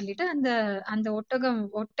அப்படின்னு சொல்லிட்டு அந்த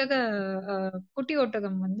குட்டி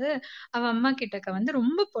ஒட்டகம் வந்து அவ அம்மா கிட்டக்க வந்து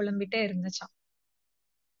ரொம்ப புலம்பிட்டே இருந்துச்சான்.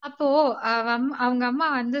 அப்போ அவங்க அம்மா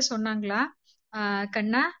வந்து சொன்னாங்களா,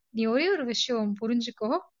 கண்ணா, நீ ஒரே ஒரு விஷயம்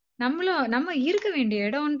புரிஞ்சுக்கோ, நம்ம இருக்க வேண்டிய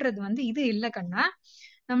இடம்ன்றது வந்து இது இல்ல கண்ணா.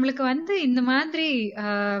 நம்மளுக்கு வந்து இந்த மாதிரி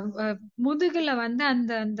முதுகுல வந்து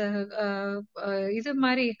அந்த இது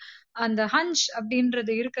மாதிரி அந்த ஹஞ்ச்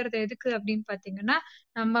அப்படின்றது இருக்கிறது எதுக்கு அப்படின்னு பாத்தீங்கன்னா,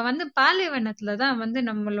 நம்ம வந்து பாலைவனத்துலதான் வந்து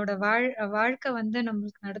நம்மளோட வாழ்க்கை வந்து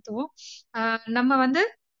நம்மளுக்கு நடத்துவோம். நம்ம வந்து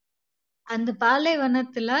அந்த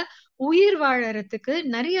பாலைவனத்துல உயிர் வாழறதுக்கு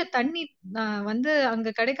நிறைய தண்ணி வந்து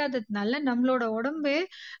அங்க கிடைக்காததுனால நம்மளோட உடம்பு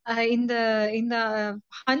இந்த இந்த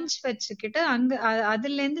ஹஞ்ச் வச்சுக்கிட்டு அங்க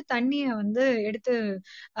அதுல இருந்து தண்ணிய வந்து எடுத்து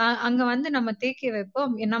அங்க வந்து நம்ம தேக்கி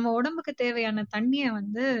வைப்போம். நம்ம உடம்புக்கு தேவையான தண்ணிய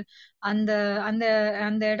வந்து அந்த அந்த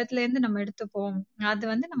அந்த இடத்துல இருந்து நம்ம எடுத்துப்போம். அது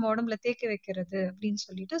வந்து நம்ம உடம்புல தேக்கி வைக்கிறது அப்படின்னு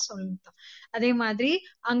சொல்லிட்டு சொல்லலாம். அதே மாதிரி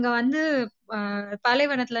அங்க வந்து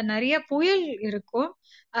பாலைவனத்துல நிறைய புயல் இருக்கும்.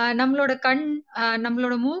 நம்மளோட கண்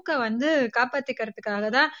நம்மளோட மூக்கை வந்து காப்பாத்திக்கிறதுக்காக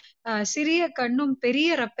தான் சிறிய கண்ணும்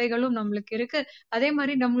பெரிய ரப்பைகளும் நம்மளுக்கு இருக்கு. அதே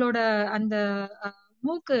மாதிரி நம்மளோட அந்த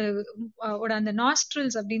மூக்கு ஓட அந்த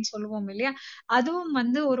நாஸ்ட்ரில்ஸ் அப்படின்னு சொல்லுவோம் இல்லையா, அதுவும்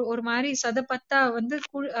வந்து ஒரு மாதிரி சதப்பத்தா வந்து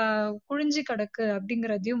குழிஞ்சு கிடக்கு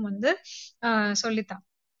அப்படிங்கறதையும் வந்து சொல்லித்தான்.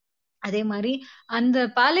 அதே மாதிரி அந்த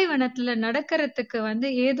பாலைவனத்துல நடக்கிறதுக்கு வந்து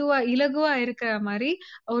ஏதுவா இலகுவா இருக்கிற மாதிரி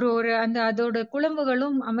ஒரு அந்த அதோட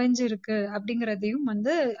குழம்புகளும் அமைஞ்சிருக்கு அப்படிங்கறதையும்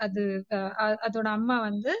வந்து அது அதோட அம்மா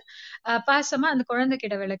வந்து பாசமா அந்த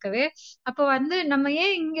குழந்தைகிட்ட விளக்கவே, அப்ப வந்து நம்ம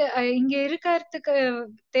ஏன் இங்க இருக்கிறதுக்கு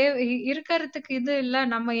இருக்கிறதுக்கு இது இல்ல,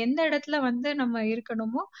 நம்ம எந்த இடத்துல வந்து நம்ம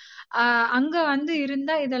இருக்கணுமோ அங்க வந்து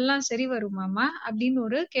இருந்தா இதெல்லாம் சரி வருமாமா அப்படின்னு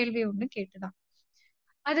ஒரு கேள்வி ஒண்ணு கேட்டுதான்.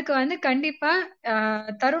 அதுக்கு வந்து கண்டிப்பா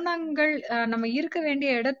தருணங்கள் நம்ம இருக்க வேண்டிய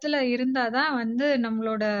இடத்துல இருந்தாதான் வந்து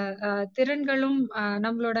நம்மளோட திறன்களும்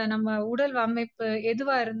நம்ம உடல் அமைப்பு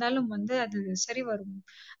எதுவா இருந்தாலும் வந்து அது சரி வரும்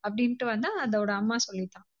அப்படின்ட்டு வந்து அதோட அம்மா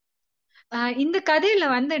சொல்லித்தான். இந்த கதையில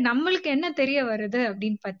வந்து நம்மளுக்கு என்ன தெரிய வருது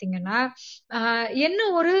அப்படின்னு பாத்தீங்கன்னா, என்ன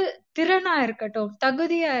ஒரு திறனா இருக்கட்டும்,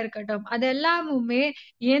 தகுதியா இருக்கட்டும், அது எல்லாமுமே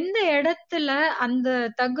எந்த இடத்துல அந்த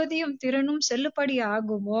தகுதியும் திறனும் செல்லுபடி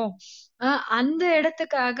ஆகுமோ அந்த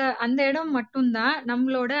இடத்துக்காக அந்த இடம் மட்டும்தான்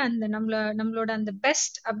நம்மளோட அந்த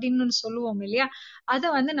பெஸ்ட் அப்படின்னு சொல்லுவோம் இல்லையா,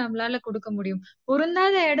 அத வந்து நம்மளால கொடுக்க முடியும்.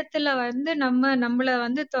 பொருந்தாத இடத்துல வந்து நம்மள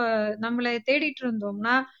வந்து நம்மள தேடிட்டு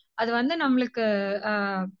இருந்தோம்னா அது வந்து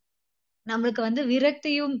நம்மளுக்கு வந்து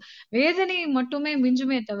விரக்தியும் வேதனையும் மட்டுமே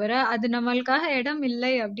மிஞ்சுமே தவிர அது நம்மளுக்காக இடம்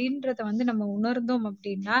இல்லை அப்படின்றத வந்து நம்ம உணர்ந்தோம்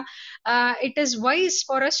அப்படின்னா it is wise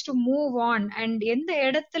for us to move on. And எந்த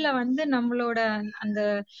இடத்துல வந்து நம்மளோட அந்த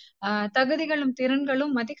தகுதிகளும்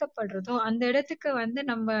திறன்களும் மதிக்கப்படுறதோ அந்த இடத்துக்கு வந்து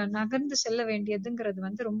நம்ம நகர்ந்து செல்ல வேண்டியதுங்கிறது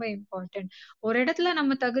வந்து ரொம்ப இம்பார்ட்டன்ட். ஒரு இடத்துல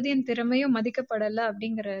நம்ம தகுதியும் திறமையும் மதிக்கப்படல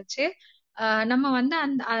அப்படிங்கறச்சே நம்ம வந்து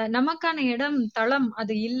அந்த நமக்கான இடம் தளம்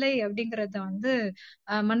அது இல்லை அப்படிங்கறத வந்து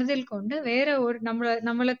மனதில் கொண்டு வேற ஒரு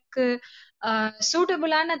நம்மளுக்கு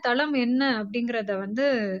சூட்டபிளான தளம் என்ன அப்படிங்கறத வந்து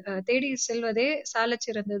தேடி செல்வதே சாலச்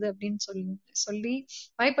சிறந்தது அப்படின்னு சொல்லி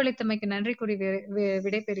வாய்ப்பளித்தமைக்கு நன்றி கூறி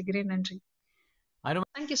விடைபெறுகிறேன். நன்றி.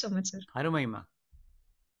 Thank you so much sir. அருமைமா.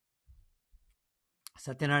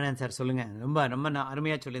 சத்யநாராயணன் சார் சொல்லுங்க. ரொம்ப ரொம்ப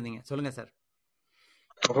அருமையா சொல்லியிருந்தீங்க. சொல்லுங்க சார்.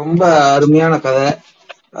 ரொம்ப அருமையான கதை.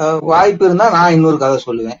 வாய்ப்பு இருந்தா நான் இன்னொரு கதை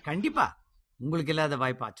சொல்லுவேன். கண்டிப்பா. உங்களுக்கு இல்லாத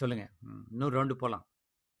வாய்ப்பா? சொல்லுங்க. இன்னொரு ரவுண்டு போலாம்.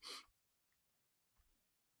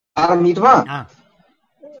 ஆரம்பிட்டுமா?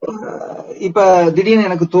 இப்ப திடீர்னு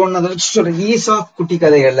எனக்கு தோணுனதை சொல்றேன். ஈசாப் குட்டி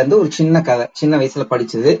கதைகள்ல இருந்து ஒரு சின்ன கதை, சின்ன வயசுல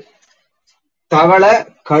படிச்சது. தவளை,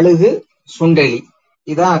 கழுகு, சுண்டெலி.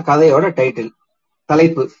 இதான் கதையோட டைட்டில்,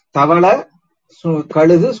 தலைப்பு. தவளை,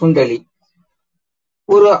 கழுகு, சுண்டெலி.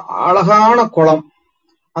 ஒரு அழகான குளம்.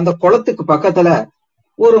 அந்த குளத்துக்கு பக்கத்துல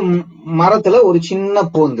ஒரு மரத்துல ஒரு சின்ன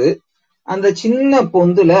பொந்து. அந்த சின்ன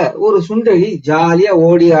பொந்துல ஒரு சுண்டெலி ஜாலியா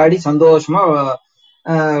ஓடி ஆடி சந்தோஷமா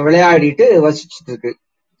விளையாடிட்டு வசிச்சுட்டு இருக்கு.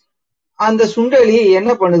 அந்த சுண்டெலி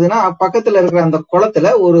என்ன பண்ணுதுன்னா, பக்கத்துல இருக்கிற அந்த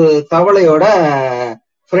குளத்துல ஒரு தவளையோட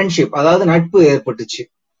ஃப்ரெண்ட்ஷிப், அதாவது நட்பு ஏற்பட்டுச்சு.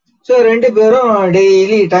 சோ 2 பேரும்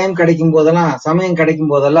டெய்லி டைம் கிடைக்கும் போதெல்லாம், சமயம்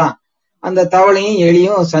கிடைக்கும் போதெல்லாம் அந்த தவளையும்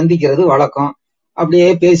எலியும் சந்திக்கிறது வழக்கம். அப்படியே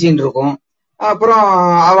பேசிட்டு இருக்கும். அப்புறம்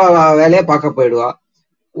அவ வேலையை பார்க்க போயிடுவா.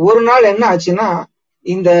 ஒரு நாள் என்ன ஆச்சுன்னா,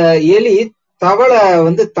 இந்த எலி தவளை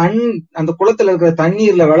வந்து அந்த குளத்துல இருக்கிற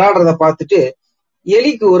தண்ணீர்ல விளையாடுறத பார்த்துட்டு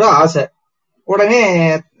எலிக்கு ஒரு ஆசை. உடனே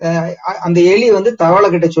அந்த எலி வந்து தவளை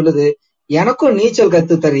கிட்ட சொல்லுது, எனக்கும் நீச்சல்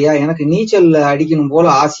கத்து தரியா, எனக்கு நீச்சல் அடிக்கணும் போல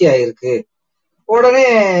ஆசையா இருக்கு. உடனே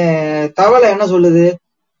தவளை என்ன சொல்லுது,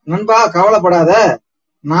 நண்பா கவலைப்படாத,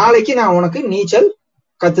 நாளைக்கு நான் உனக்கு நீச்சல்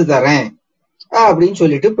கத்து தரேன் அப்படின்னு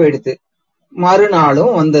சொல்லிட்டு போயிடுது.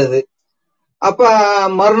 மறுநாளும் வந்தது. அப்ப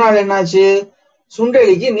மறுநாள் என்னாச்சு,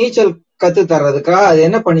 சுண்டெலிக்கு நீச்சல் கத்து தர்றதுக்காக அது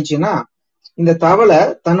என்ன பண்ணிச்சுன்னா, இந்த தவளை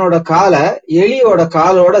தன்னோட காலை எலியோட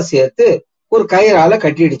காலோட சேர்த்து ஒரு கயிறால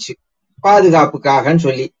கட்டிடுச்சு, பாதுகாப்புக்காகன்னு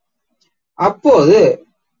சொல்லி. அப்போது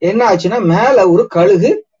என்ன ஆச்சுன்னா, மேல ஒரு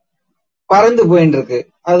கழுகு பறந்து போயிட்டு இருக்கு.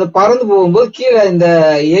 அது பறந்து போகும்போது கீழே இந்த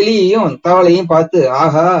எலியையும் தவளையும் பார்த்து,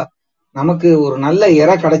 ஆஹா நமக்கு ஒரு நல்ல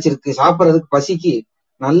இறை கிடைச்சிருக்கு, சாப்பிடறதுக்கு பசிக்கு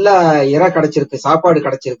நல்ல இறை கிடைச்சிருக்கு, சாப்பாடு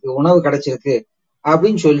கிடைச்சிருக்கு, உணவு கிடைச்சிருக்கு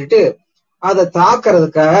அப்படின்னு சொல்லிட்டு அதை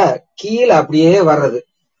தாக்குறதுக்காக கீழே அப்படியே வர்றது.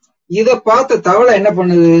 இத பார்த்த தவளை என்ன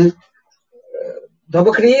பண்ணுது,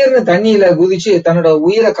 தபக்கடியர்னு தண்ணியில குதிச்சு தன்னோட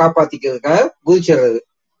உயிரை காப்பாத்திக்கிறதுக்காக குதிச்சிடுறது.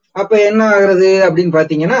 அப்ப என்ன ஆகுறது அப்படின்னு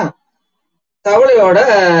பாத்தீங்கன்னா, தவளையோட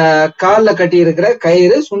கால்ல கட்டி இருக்கிற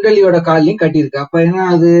கயிறு சுண்டலியோட கால்லயும் கட்டி இருக்கு. அப்ப என்ன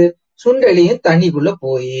ஆகுது, சுண்டலியும் தண்ணிக்குள்ள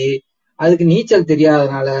போய் அதுக்கு நீச்சல்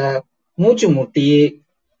தெரியாதனால மூச்சு முட்டி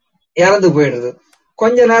இறந்து போயிடுது.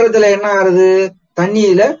 கொஞ்ச நேரத்துல என்ன ஆகுது,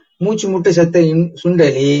 தண்ணியில மூச்சு முட்டு செத்த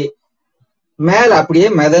சுண்டலி மேல அப்படியே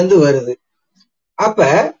மிதந்து வருது. அப்ப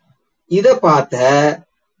இத பார்த்த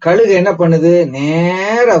கழுகு என்ன பண்ணுது,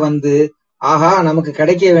 நேர வந்து ஆஹா நமக்கு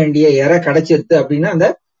கிடைக்க வேண்டிய இறை கிடைச்சிருது அப்படின்னு அந்த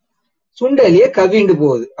சுண்டலிய கவ்விண்டு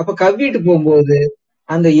போகுது. அப்ப கவ்விட்டு போகும்போது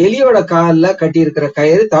அந்த எலியோட கால்ல கட்டி இருக்கிற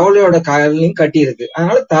கயிறு தவளையோட காலையும் கட்டி இருக்கு.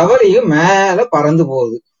 அதனால தவளையும் மேல பறந்து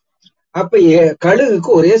போகுது. அப்ப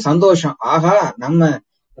கழுகுக்கு ஒரே சந்தோஷம், ஆஹா நம்ம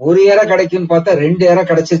ஒரு இறை கிடைக்குன்னு பார்த்தா 2 இறை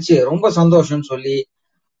கிடைச்சிருச்சு, ரொம்ப சந்தோஷம்னு சொல்லி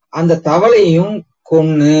அந்த தவளையும்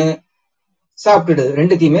கொன்னு சாப்பிட்டுடுது,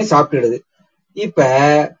 ரெண்டுத்தையுமே சாப்பிட்டுடுது. இப்ப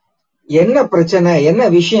என்ன பிரச்சனை, என்ன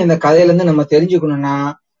விஷயம் இந்த கதையில இருந்து நம்ம தெரிஞ்சுக்கணும்னா,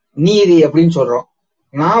 நீதி அப்படின்னு சொல்றோம்.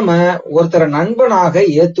 நாம ஒருத்தரை நண்பனாக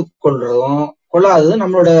ஏற்றுக்கொள்றதும் கொள்ளாததும்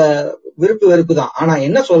நம்மளோட விருப்பு வெறுப்பு தான். ஆனா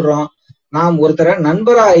என்ன சொல்றோம், நாம் ஒருத்தரை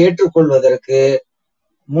நண்பரா ஏற்றுக்கொள்வதற்கு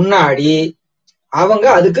முன்னாடி அவங்க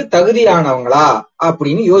அதுக்கு தகுதியானவங்களா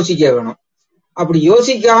அப்படின்னு யோசிக்க வேணும். அப்படி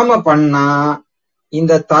யோசிக்காம பண்ணா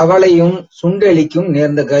இந்த தவளையும் சுண்டெலிக்கும்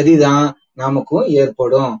நேர்ந்த கதிதான் நமக்கும்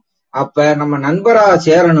ஏற்படும். அப்ப நம்ம நண்பரா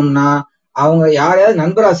சேரணும்னா, அவங்க யாரையாவது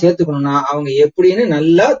நண்பரா சேர்த்துக்கணும்னா அவங்க எப்படின்னு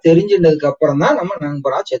நல்லா தெரிஞ்சின்றதுக்கு அப்புறம் தான் நம்ம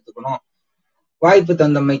நண்பரா சேர்த்துக்கணும். வாய்ப்பு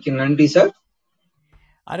தந்தமைக்கு நன்றி சார்.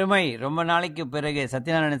 அருமை. ரொம்ப நாளைக்கு பிறகு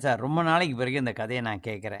சத்யநாராயணன் சார், ரொம்ப நாளைக்கு பிறகு இந்த கதையை நான்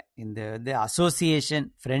கேட்குறேன். இந்த வந்து அசோசியேஷன்,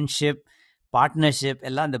 ஃப்ரெண்ட்ஷிப், பார்ட்னர்ஷிப்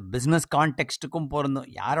எல்லாம் இந்த பிஸ்னஸ் கான்டெக்ஸ்ட்டுக்கும் பொருந்தும்.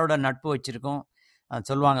 யாரோட நட்பு வச்சிருக்கோம்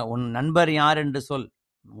சொல்லுவாங்க, உன் நண்பர் யார் என்று சொல்,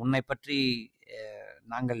 உன்னை பற்றி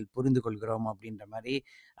நாங்கள் புரிந்து கொள்கிறோம் அப்படின்ற மாதிரி.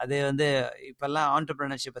 அது வந்து இப்போல்லாம்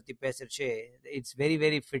ஆண்டர்பிரினர்ஷிப் பற்றி பேசுறச்சு it's very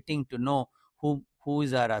very fitting to know who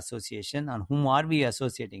is our association and whom are we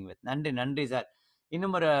associating with. நன்றி சார்.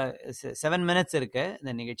 இன்னும் ஒரு 7 minutes இருக்கு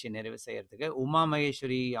இந்த நிகழ்ச்சி நிறைவு செய்யறதுக்கு. உமா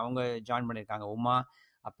மகேஸ்வரி அவங்க ஜாயின் பண்ணியிருக்காங்க. உமா,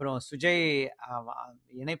 அப்புறம் சுஜய்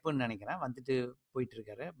இணைப்புன்னு நினைக்கிறேன், வந்துட்டு போயிட்டு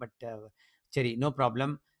இருக்காரு. பட் சரி, நோ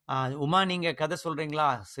ப்ராப்ளம். உமா, நீங்க கதை சொல்றீங்களா?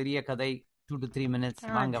 சிறிய கதை, 2 to 3 minutes.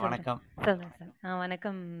 வாங்க. வணக்கம்.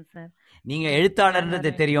 வணக்கம் சார். நீங்க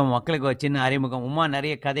எழுத்தாளர்ன்றது தெரியும், மக்களுக்கு ஒரு சின்ன அறிமுகம். உமா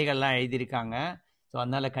நிறைய கதைகள்லாம் எழுதியிருக்காங்க. ஸோ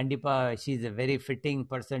அதனால கண்டிப்பா she is a very fitting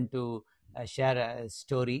person to share a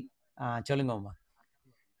story. சொல்லுங்க உமா.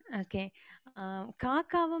 ஓகே.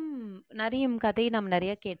 காக்காவும் நரியும் கதையை நம்ம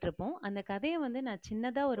நிறைய கேட்டிருப்போம். அந்த கதையை வந்து நான்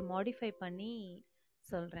சின்னதா ஒரு மாடிஃபை பண்ணி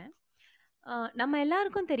சொல்றேன். நம்ம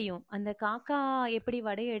எல்லாருக்கும் தெரியும் அந்த காக்கா எப்படி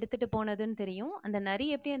வடையை எடுத்துட்டு போனதுன்னு தெரியும். அந்த நரி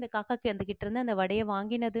எப்படி அந்த காக்காக்கு அந்த கிட்ட இருந்து அந்த வடையை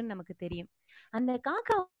வாங்கினதுன்னு நமக்கு தெரியும். அந்த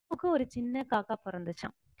காக்காவுக்கு ஒரு சின்ன காக்கா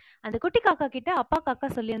பிறந்துச்சான். அந்த குட்டி காக்கா கிட்ட அப்பா காக்கா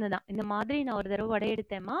சொல்லியிருந்ததான், இந்த மாதிரி நான் ஒரு தடவை வடை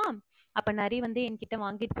எடுத்தேம்மா, அப்ப நரி வந்து என்கிட்ட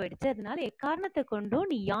வாங்கிட்டு போயிடுச்சு, அதனால எக்காரணத்தை கொண்டும்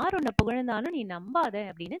நீ யார் உன்னை புகழ்ந்தாலும் நீ நம்பாத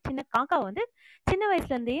அப்படின்னு சின்ன காக்கா வந்து சின்ன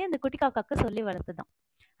வயசுல இருந்தே அந்த குட்டி காக்காக்கு சொல்லி வளர்த்துதான்.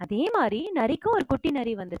 அதே மாதிரி நரிக்கும் ஒரு குட்டி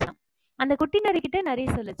நரி வந்துச்சான். அந்த குட்டி நரி கிட்ட நரி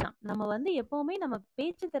சொல்லிச்சான், நம்ம வந்து எப்பவுமே நம்ம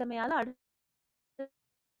பேச்சு திறமையால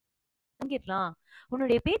அடுங்கிடலாம்,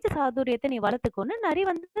 உன்னுடைய பேச்சு சாதுரியத்தை நீ வளர்த்துக்கோன்னு நரி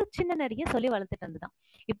வந்து சின்ன நரிய சொல்லி வளர்த்துட்டு இருந்துதான்.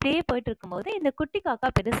 இப்படியே போயிட்டு இருக்கும்போது இந்த குட்டி காக்கா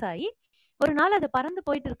பெருசாகி ஒரு நாள் அது பறந்து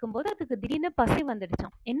போயிட்டு இருக்கும்போது அதுக்கு திடீர்னு பசி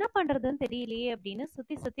வந்துடுச்சான். என்ன பண்றதுன்னு தெரியலையே அப்படின்னு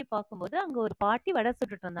சுத்தி சுத்தி பார்க்கும்போது அங்க ஒரு பாட்டி வடை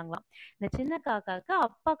சுட்டுட்டு இருந்தாங்களாம். இந்த சின்ன காக்காக்கு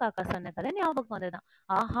அப்பா காக்கா சொன்ன கதை ஞாபகம் வந்துதான்.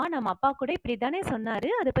 ஆஹா, நம்ம அப்பா கூட இப்படித்தானே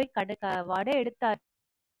சொன்னாரு, அது போய் வடை எடுத்தாரு.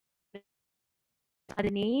 அது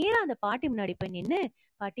நேரம் அந்த பாட்டி முன்னாடி போய் நின்னு,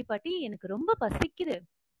 பாட்டி பாட்டி எனக்கு ரொம்ப பசிக்குது,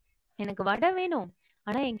 எனக்கு வடை வேணும்,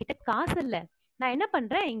 ஆனா என்கிட்ட காசு இல்ல, நான் என்ன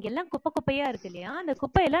பண்றேன், இங்கெல்லாம் குப்பை குப்பையா இருக்கு இல்லையா, அந்த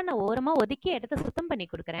குப்பையெல்லாம் நான் ஓரமா ஒதுக்கி இடத்த சுத்தம் பண்ணி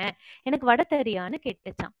கொடுக்குறேன், எனக்கு வடை தெரியான்னு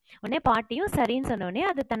கேட்டுச்சான். உடனே பாட்டியும் சரின்னு சொன்னோடனே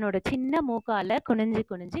அது தன்னோட சின்ன மூக்கால குனிஞ்சு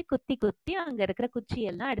குனிஞ்சு குத்தி குத்தி அங்க இருக்கிற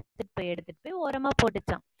குச்சியெல்லாம் எடுத்துட்டு போய் ஓரமா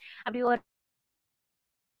போட்டுச்சான். அப்படி ஒரு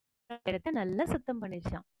இடத்த நல்லா சுத்தம்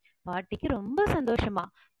பண்ணிச்சான். பாட்டிக்கு ரொம்ப சந்தோஷமா,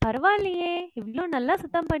 பரவாயில்லையே இவ்வளவு நல்லா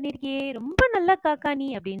சுத்தம் பண்ணிருக்கியே, ரொம்ப நல்லா காக்கா நீ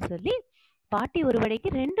அப்படின்னு சொல்லி பாட்டி ஒரு வடைக்கு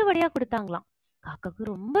 2 வடையா கொடுத்தாங்களாம். காக்காக்கு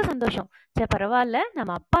ரொம்ப சந்தோஷம். சரி பரவாயில்ல,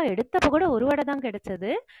 நம்ம அப்பா எடுத்தப்ப கூட ஒரு வடை தான்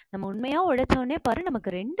கிடைச்சது, நம்ம உண்மையா உழைச்சோடனே பாரு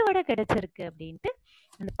நமக்கு 2 வடை கிடைச்சிருக்கு அப்படின்ட்டு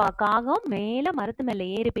அந்த காகம் மேல மரத்து மேல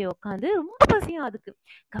ஏறி போய் உட்காந்து ரொம்ப பசியும் அதுக்கு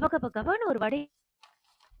கப கப கபன்னு ஒரு வடை.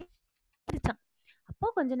 அப்போ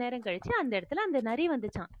கொஞ்ச நேரம் கழிச்சு அந்த இடத்துல அந்த நரி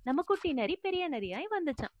வந்துச்சான். நம்ம குட்டி நரி பெரிய நரியாய்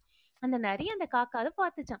வந்துச்சான். அந்த நரி அந்த காக்காவை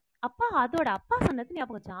பார்த்துச்சான். அப்பா அதோட அப்பா சொன்னது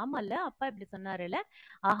ஞாபகம், ஆமால்ல அப்பா இப்படி சொன்னாருல்ல,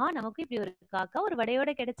 ஆஹா நமக்கு இப்படி ஒரு காக்கா ஒரு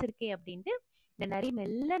வடையோட கிடைச்சிருக்கே அப்படின்ட்டு இந்த நரி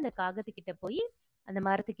மெல்ல அந்த காகத்துக்கிட்ட போய் அந்த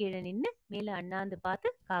மரத்துக்கு கீழே நின்னு மேல அண்ணாந்து பார்த்து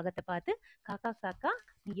காகத்தை பார்த்து, காக்கா காக்கா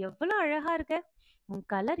நீ எவ்வளவு அழகா இருக்க, உன்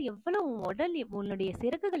கலர் எவ்வளவு, உன் உடல் உன்னுடைய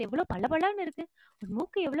சிறகுகள் எவ்வளவு பளபளன்னு இருக்கு, உன்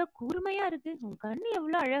மூக்கு எவ்வளவு கூர்மையா இருக்கு, உன் கண்ணு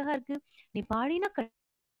எவ்வளவு அழகா இருக்கு, நீ பாடினா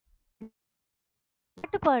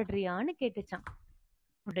பாட்டு பாடுறியான்னு கேட்டுச்சான்.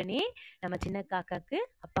 உடனே நம்ம சின்ன காக்காக்கு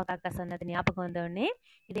அப்பா காக்கா சொன்னது ஞாபகம் வந்த உடனே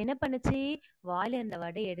இது என்ன பண்ணுச்சு, வாயில அந்த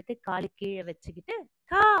வடையை எடுத்து காலு கீழே வச்சுக்கிட்டு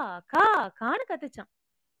கா கா கான்னு கத்துச்சான்.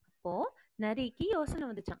 அப்போ நரிக்கு யோசனை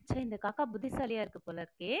வந்துச்சான், சரி இந்த காக்கா புத்திசாலியா இருக்கு போல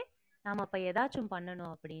இருக்கே, நாம அப்ப ஏதாச்சும்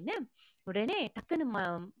பண்ணணும் அப்படின்னு உடனே டக்குன்னு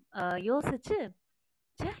யோசிச்சு,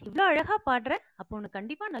 இவ்வளவு அழகா பாடுற, அப்போ உனக்கு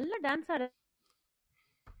கண்டிப்பா நல்ல டான்ஸ் ஆட.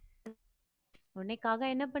 உடனே காக்கா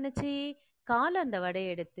என்ன பண்ணுச்சு, கால அந்த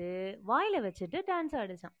வடையை எடுத்து வாயில வச்சுட்டு டான்ஸ்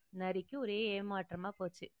ஆடிச்சான். நரிக்கு ஒரே ஏமாற்றமா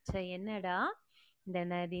போச்சு. என்னடா இந்த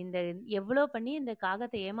நரி இந்த எவ்வளவு பண்ணி இந்த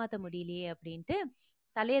காகத்தை ஏமாத்த முடியலையே அப்படின்ட்டு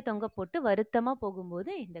தலையை தொங்க போட்டு வருத்தமா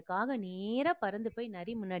போகும்போது இந்த காகம் நேரா பறந்து போய்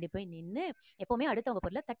நரி முன்னாடி போய் நின்னு, எப்பவுமே அடுத்தவங்க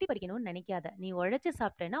பொருளை தட்டி பறிக்கணும்னு நினைக்காத, நீ உழைச்சு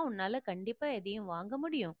சாப்பிட்டேன்னா உன்னால கண்டிப்பா எதையும் வாங்க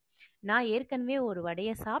முடியும், நான் ஏற்கனவே ஒரு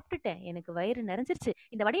வடையை சாப்பிட்டுட்டேன், எனக்கு வயிறு நிறைஞ்சிருச்சு,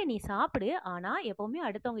 இந்த வடையை நீ சாப்பிடு, ஆனா எப்பவுமே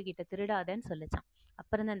அடுத்தவங்க கிட்ட திருடாதன்னு சொல்லிச்சான்.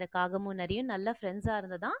 அப்புறம் தான் அந்த காகமும் நரியும் நல்ல ஃப்ரெண்ட்ஸா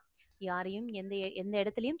இருந்ததான், யாரையும் எந்த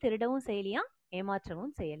இடத்துலயும் திருடவும் செய்யலையாம்,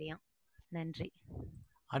 ஏமாற்றவும் செய்யலையாம். நன்றி.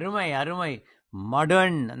 அருமை அருமை.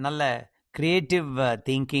 மாடர்ன், நல்ல கிரியேட்டிவ்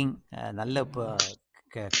திங்கிங், நல்ல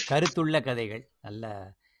கருத்துள்ள கதைகள், நல்ல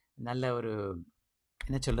நல்ல ஒரு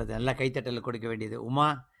என்ன சொல்றது, நல்ல கைத்தட்டல் கொடுக்க வேண்டியது.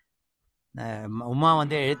 உமா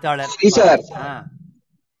வந்து எழுத்தாளர். ஸ்ரீ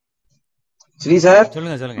சார்,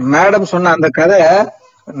 சொல்லுங்க சொல்லுங்க. மேடம் சொன்ன அந்த கதை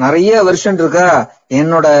நிறைய வெர்ஷன் இருக்கா,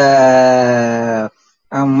 என்னோட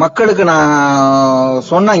மக்களுக்கு நான்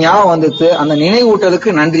சொன்ன ஞாபகம் வந்துச்சு, அந்த நினைவூட்டலுக்கு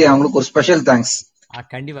நன்றி, அவங்களுக்கு ஒரு ஸ்பெஷல் தேங்க்ஸ்.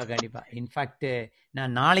 கண்டிப்பா கண்டிப்பா. இன்ஃபேக்ட்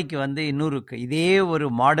நான் நாளைக்கு வந்து இன்னொரு இதே ஒரு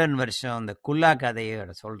மாடர்ன் வெர்ஷன் அந்த குல்லா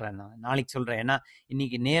கதையோட சொல்றேன், நான் நாளைக்கு சொல்றேன். ஏன்னா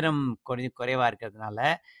இன்னைக்கு நேரம் குறைவா இருக்கிறதுனால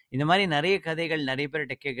இந்த மாதிரி நிறைய கதைகள் நிறைய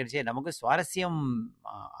பேர்கிட்ட கேட்கறச்சே நமக்கு சுவாரஸ்யம்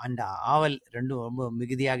அந்த ஆவல் ரெண்டும் ரொம்ப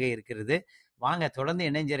மிகுதியாக இருக்கிறது. வாங்க தொடர்ந்து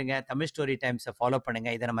இணைஞ்சிருங்க, தமிழ் ஸ்டோரி டைம்ஸை ஃபாலோ பண்ணுங்க.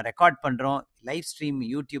 இதை நம்ம ரெக்கார்ட் பண்றோம், லைவ் ஸ்ட்ரீம்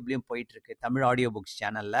யூடியூப்லயும் போயிட்டு இருக்கு, தமிழ் ஆடியோ புக்ஸ்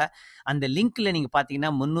சேனல்ல. அந்த லிங்க்ல நீங்க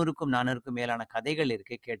பாத்தீங்கன்னா 300க்கும் 400க்கும் மேலான கதைகள்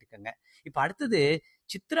இருக்கு, கேட்டுக்கோங்க. இப்ப அடுத்தது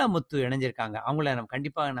சித்ரா முத்து இணைஞ்சிருக்காங்க, அவங்கள நம்ம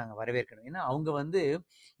கண்டிப்பாக நாங்கள் வரவேற்கணும். ஏன்னா அவங்க வந்து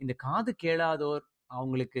இந்த காது கேளாதோர்,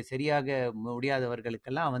 அவங்களுக்கு சரியாக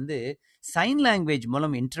முடியாதவர்களுக்கெல்லாம் வந்து சைன் லாங்குவேஜ்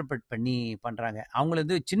மூலம் இன்டர்பிரட் பண்ணி பண்றாங்க. அவங்கள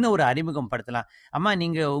வந்து சின்ன ஒரு அறிமுகம் படுத்தலாம். அம்மா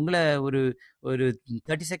நீங்க உங்களை ஒரு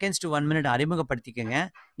 30 செகண்ட்ஸ் டு 1 மினிட் அறிமுகப்படுத்திக்கங்க.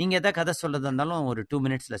 நீங்க எதாவது கதை சொல்றதா இருந்தாலும் ஒரு 2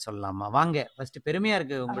 மினிட்ஸ்ல சொல்லலாமா? வாங்க. ஃபர்ஸ்ட் பெருமையா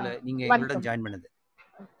இருக்கு உங்களை நீங்க எங்களுடன் ஜாயின் பண்ணது.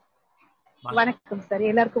 வணக்கம் சார்,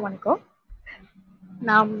 எல்லாருக்கும் வணக்கம்.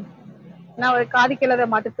 நான் ஒரு காது கேளாத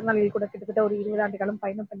மாற்றுத்திறனாளிகள் கூட கிட்டத்தட்ட ஒரு 20 ஆண்டு காலம்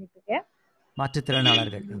பயணம் பண்ணிட்டு இருக்கேன்.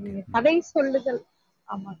 மாற்றுத்திறனாளர்கள் கதை சொல்லுதல்,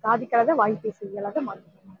 ஆமா, காது கேளாத வாய் பேச இயலாத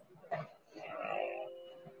மாற்றுத்திறனாளிகள்.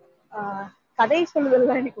 கதை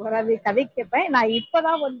சொல்லுதல் எனக்கு வராது, கதை கேட்பேன். நான்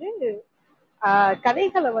இப்பதான் வந்து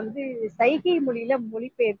கதைகளை வந்து சைகை மொழியில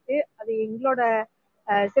மொழிபெயர்த்து அது எங்களோட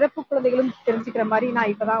சிறப்பு குழந்தைகளும் தெரிஞ்சுக்கிற மாதிரி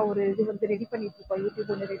நான் இப்பதான் ஒரு இது வந்து ரெடி பண்ணிட்டு இருக்கோம்,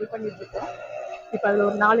 யூடியூப் ஒன்று ரெடி பண்ணிட்டு இருக்கோம். இப்ப அதுல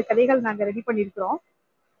ஒரு 4 கதைகள் நாங்க ரெடி பண்ணிருக்கிறோம்.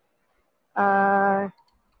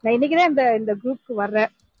 நான் இன்னைக்குதான் இந்த குரூப்க்கு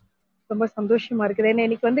வர்றேன், ரொம்ப சந்தோஷமா இருக்குது. ஏன்னா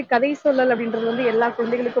இன்னைக்கு வந்து கதை சொல்லல் அப்படின்றது வந்து எல்லா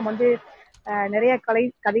குழந்தைகளுக்கும் வந்து நிறைய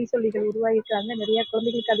கதை சொல்லிகள் உருவாகிருக்கிறாங்க, நிறைய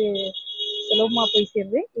குழந்தைகளுக்கு அது சுலபமா போய்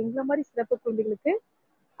சேருது. எங்களை மாதிரி சிறப்பு குழந்தைகளுக்கு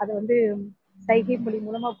அதை வந்து சைகை மொழி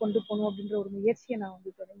மூலமா கொண்டு போகணும் அப்படின்ற ஒரு முயற்சியை நான்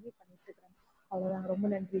வந்து தொடங்கி பண்ணிட்டு இருக்கிறேன். அவ்வளவுதான், ரொம்ப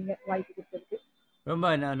நன்றிங்க வாய்ப்பு கொடுத்ததுக்கு.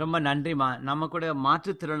 ரொம்ப ரொம்ப நன்றிமா. நம்ம கூட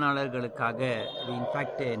மாற்றுத்திறனாளர்களுக்காக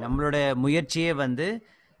இன்ஃபேக்ட் நம்மளோட முயற்சியே வந்து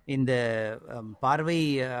இந்த பார்வை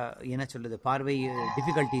என்ன சொல்லுது, பார்வை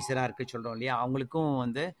டிஃபிகல்ட்டிஸாக இருக்கு சொல்கிறோம் இல்லையா, அவங்களுக்கும்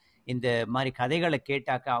வந்து இந்த மாதிரி கதைகளை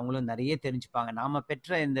கேட்டாக்க அவங்களும் நிறைய தெரிஞ்சுப்பாங்க. நாம்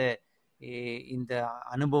பெற்ற இந்த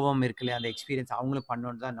அனுபவம் இருக்குல்ல, அந்த எக்ஸ்பீரியன்ஸ் அவங்களும்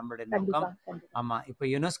பண்ணணும்னு தான் நம்மளோட நோக்கம். ஆமாம், இப்போ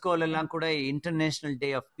யுனெஸ்கோலெல்லாம் கூட international day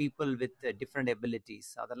of people with different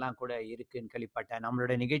abilities அதெல்லாம் கூட இருக்குன்னு கேள்விப்பட்டேன்.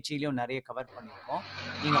 நம்மளோட நிகழ்ச்சியிலையும் நிறைய கவர் பண்ணியிருக்கோம்.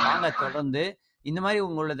 நீங்கள் வாங்க, தொடர்ந்து இந்த மாதிரி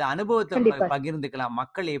உங்களோட அனுபவத்தை பகிர்ந்துக்கலாம்,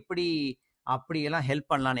 மக்கள் எப்படி அப்படியெல்லாம் ஹெல்ப்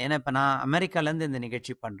பண்ணலான்னு. ஏன்னா இப்போ நான் அமெரிக்காலேருந்து இந்த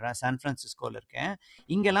நிகழ்ச்சி பண்ணுறேன், சான் ஃப்ரான்சிஸ்கோவில் இருக்கேன்.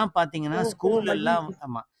 இங்கெல்லாம் பார்த்தீங்கன்னா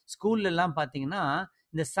ஸ்கூல்லெல்லாம் பார்த்தீங்கன்னா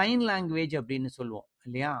இந்த சைன் லாங்குவேஜ் அப்படின்னு சொல்லுவோம்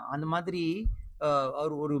இல்லையா, அந்த மாதிரி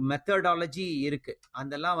ஒரு மெத்தடாலஜி இருக்கு.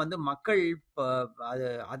 அதெல்லாம் வந்து மக்கள்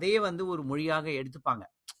அதே வந்து ஒரு மொழியாக எடுத்துப்பாங்க,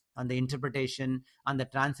 அந்த இன்டர்பிரிட்டேஷன், அந்த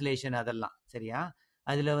டிரான்ஸ்லேஷன், அதெல்லாம் சரியா.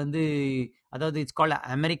 அதில் வந்து அதாவது இட்ஸ் கால்ட்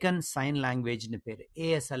அமெரிக்கன் சைன் லாங்குவேஜ்னு பேர்,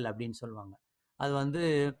 ASL அப்படின்னு சொல்லுவாங்க. அது வந்து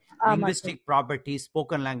linguistic property,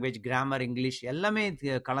 spoken language, grammar, English எல்லாமே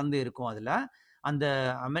கலந்து இருக்கும் அதில். அந்த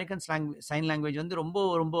அமெரிக்கன் சைன் லாங்குவேஜ் வந்து ரொம்ப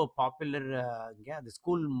ரொம்ப பாப்புலர். அது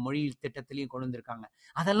ஸ்கூல் மொழி திட்டத்திலையும் கொண்டு வந்திருக்காங்க.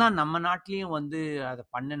 அதெல்லாம் நம்ம நாட்டிலையும் வந்து அதை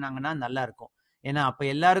பண்ணினாங்கன்னா நல்லா இருக்கும். ஏன்னா அப்போ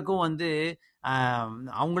எல்லாருக்கும் வந்து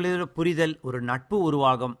அவங்களோட புரிதல், ஒரு நட்பு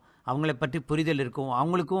உருவாகும், அவங்கள பற்றி புரிதல் இருக்கும்.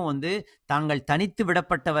 அவங்களுக்கும் வந்து தாங்கள் தனித்து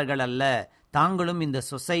விடப்பட்டவர்கள் அல்ல, தாங்களும் இந்த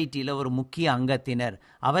சொசைட்டியில் ஒரு முக்கிய அங்கத்தினர்,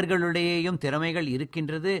 அவர்களுடையும் திறமைகள்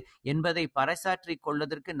இருக்கின்றது என்பதை பறைசாற்றிக்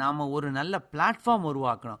கொள்வதற்கு நாம் ஒரு நல்ல பிளாட்ஃபார்ம்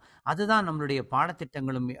உருவாக்கணும். அதுதான் நம்மளுடைய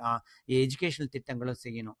பாடத்திட்டங்களும் எஜுகேஷனல் திட்டங்களும்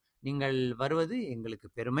செய்யணும். நீங்கள் வருவது எங்களுக்கு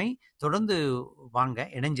பெருமை. தொடர்ந்து வாங்க,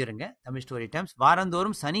 இணைஞ்சிருங்க. தமிழ் ஸ்டோரி டைம்ஸ்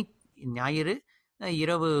வாரந்தோறும் சனி ஞாயிறு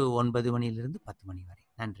இரவு 9 மணியிலிருந்து 10 மணி வரை.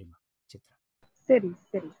 நன்றிம்மா சித்ரா. சரி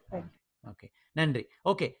சரி. ஓகே, நன்றி.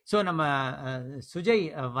 ஓகே, ஸோ நம்ம சுஜய்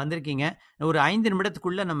வந்திருக்கீங்க. ஒரு 5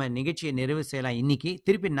 நிமிடத்துக்குள்ள நம்ம நிகழ்ச்சியை நிறைவு செய்யலாம். இன்னைக்கு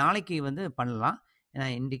திருப்பி நாளைக்கு வந்து பண்ணலாம். ஏன்னா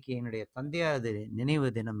இன்னைக்கு என்னுடைய தந்தையாவது நினைவு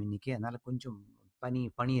தினம் இன்னைக்கு, அதனால கொஞ்சம்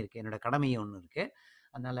பணி இருக்கு, என்னோட கடமையும் ஒன்று இருக்கு,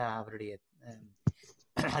 அதனால அவருடைய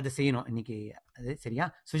அது செய்யணும் இன்னைக்கு. அது சரியா?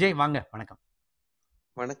 சுஜய் வாங்க. வணக்கம்.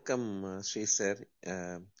 வணக்கம் ஸ்ரீ சார்.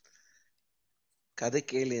 கதை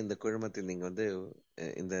கேளு இந்த குழுமத்தில் நீங்க வந்து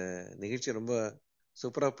இந்த நிகழ்ச்சி ரொம்ப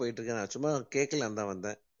சூப்பரா போயிட்டு இருக்கு. நான் சும்மா கேட்கலாம் தான்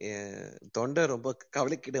வந்தேன். தொண்டை ரொம்ப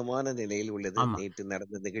கவலைக்கிடமான நிலையில் உள்ளது நேற்று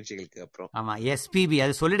நடந்த நிகழ்ச்சிகளுக்கு அப்புறம். ஆமா, எஸ்பிபி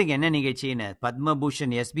அது சொல்லிடுங்க என்ன நிகழ்ச்சின்னு.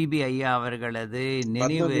 பத்மபூஷன் எஸ்பிபி ஐயா அவர்களது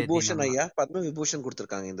நினைவு விபூஷன் ஐயா பத்ம விபூஷன்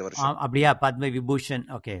கொடுத்திருக்காங்க இந்த வருஷம். அப்படியா? பத்ம விபூஷன்.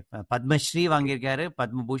 ஓகே, பத்மஸ்ரீ வாங்கியிருக்காரு,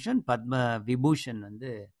 பத்மபூஷன், பத்ம விபூஷன்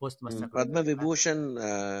வந்து போஸ்ட் மாஸ்டர். பத்ம விபூஷன்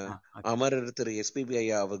அமரர் திரு எஸ்பிபி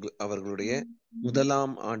ஐயா அவர்களுடைய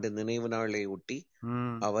முதலாம் ஆண்டு நினைவு நாளை ஒட்டி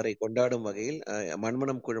அவரை கொண்டாடும் வகையில்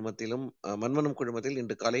மண்மனம் குழுமத்தில்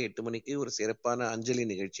இன்று காலை 8 மணிக்கு ஒரு சிறப்பான அஞ்சலி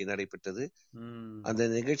நிகழ்ச்சி நடைபெற்றது. அந்த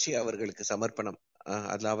நிகழ்ச்சி அவர்களுக்கு சமர்ப்பணம்.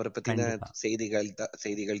 அதுல அவரை பத்தின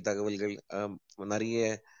செய்திகள் தகவல்கள் நிறைய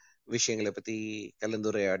விஷயங்களை பத்தி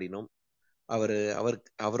கலந்துரையாடினோம். அவரு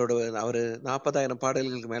 40,000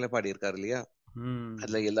 பாடல்களுக்கு மேல பாடியிருக்காரு இல்லையா?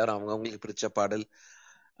 அதுல எல்லாரும் அவங்களுக்கு பிடிச்ச பாடல்,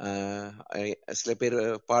 சில பேர்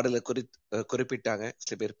பாடலை குறிப்பிட்டாங்க,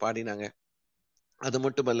 சில பேர் பாடினாங்க. அது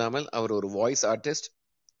மட்டும் இல்லாமல் அவர் ஒரு வாய்ஸ் ஆர்டிஸ்ட்,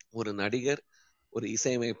 ஒரு நடிகர், ஒரு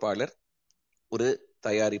இசையமைப்பாளர், ஒரு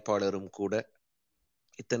தயாரிப்பாளரும் கூட.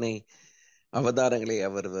 இத்தனை அவதாரங்களை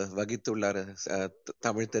அவர் வகித்துள்ளார்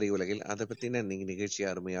தமிழ் திரையுலகில். அதை பத்தின நீங்க நிகழ்ச்சி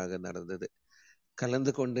அருமையாக நடந்தது.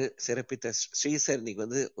 கலந்து கொண்டு சிறப்பித்த ஸ்ரீ சார் இன்னைக்கு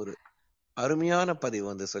வந்து ஒரு அருமையான பதிவு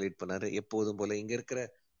வந்து சொல்லிட்டு போனாரு. எப்போதும் போல இங்க இருக்கிற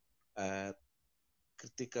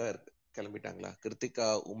கிருத்திகா கிளம்பிட்டாங்களா, கிருத்திகா,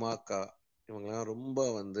 உமாக்கா, இவங்கெல்லாம் ரொம்ப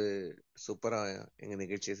வந்து சூப்பரா எங்க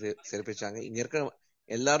நிகழ்ச்சியை சிறப்பிச்சாங்க. இங்க இருக்கிற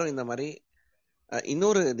எல்லாரும் இந்த மாதிரி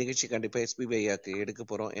இன்னொரு நிகழ்ச்சி கண்டிப்பா எஸ்பிபி ஐயாக்கு எடுக்க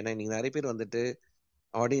போறோம். ஏன்னா இன்னைக்கு நிறைய பேர் வந்துட்டு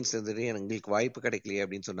ஆடியன்ஸ்ல இருந்துட்டு எங்களுக்கு வாய்ப்பு கிடைக்கலையே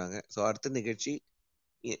அப்படின்னு சொன்னாங்க. ஸோ அடுத்த நிகழ்ச்சி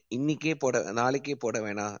இன்னைக்கே நாளைக்கே போட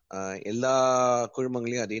வேணாம், எல்லா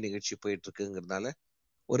குழுமங்களையும் அதே நிகழ்ச்சி போயிட்டு இருக்குங்கிறதுனால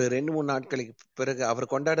ஒரு 2-3 நாட்களுக்கு பிறகு அவர்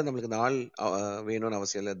கொண்டாட நம்மளுக்கு நாள் வேணும்னு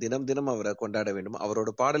அவசியம் இல்லை. தினம் தினம் அவரை கொண்டாட வேண்டும். அவரோட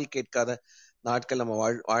பாடல் கேட்காத நாட்கள் நம்ம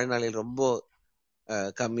வாழ்நாளில் ரொம்ப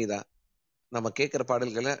கம்மி தான். நம்ம கேட்கிற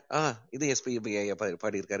பாடல்களை இது எஸ்பிபி ஐயா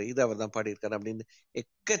பாடியிருக்காரு, இது அவர் தான் பாடியிருக்காரு அப்படின்னு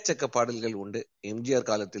எக்கச்சக்க பாடல்கள் உண்டு, எம்ஜிஆர்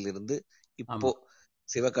காலத்தில் இருந்து இப்போ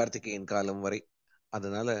சிவகார்த்திகேயன் காலம் வரை.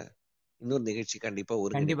 அதனால இன்னொரு நிகழ்ச்சி கண்டிப்பா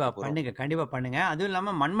பண்ணுங்க. அதுவும்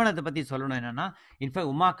இல்லாம மண்மனத்தை பத்தி சொல்லணும். என்னன்னா,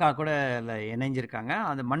 இன்ஃபேக்ட் உமாக்கா கூட இணைஞ்சிருக்காங்க.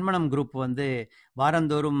 அந்த மண்மனம் குரூப் வந்து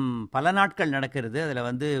வாரந்தோறும் பல நாட்கள் நடக்கிறது. அதுல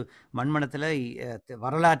வந்து மண்மனத்துல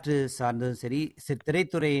வரலாற்று சார்ந்ததும் சரி,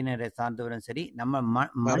 திரைத்துறையினரை சார்ந்தவரும் சரி, நம்ம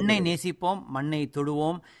மண்ணை நேசிப்போம், மண்ணை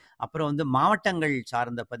தொடுவோம். அப்புறம் வந்து மாவட்டங்கள்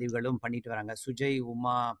சார்ந்த பதிவுகளும் பண்ணிட்டு வராங்க. சுஜய்,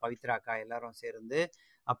 உமா, பவித்ராக்கா எல்லாரும் சேர்ந்து.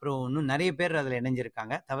 அப்புறம் இன்னும் நிறைய பேர் அதில்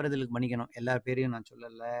இணைஞ்சிருக்காங்க. தவறுதலுக்கு மன்னிக்கணும், எல்லா பேரையும் நான்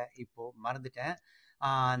சொல்லலை, இப்போ மறந்துட்டேன்.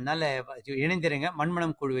 அதனால இணைந்திருங்க.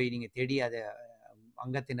 மண்மனம் குழுவை நீங்க தேடி அதை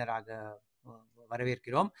அங்கத்தினராக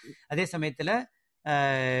வரவேற்கிறோம். அதே சமயத்தில்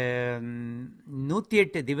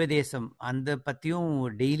 108 திவதேசம் அந்த பற்றியும்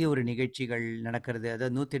டெய்லி ஒரு நிகழ்ச்சிகள் நடக்கிறது.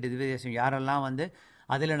 அதாவது 108 திவதேசம் யாரெல்லாம் வந்து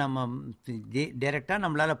அதில் நம்ம டைரெக்டாக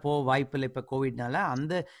நம்மளால் போக வாய்ப்பில்லை இப்போ கோவிட்னால,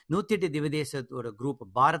 அந்த 108 திவதேசத்தோட குரூப்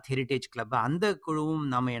பாரத் ஹெரிட்டேஜ் கிளப், அந்த குழுவும்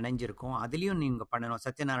நாம் இணைஞ்சிருக்கோம். அதுலேயும் நீங்கள் பண்ணணும்.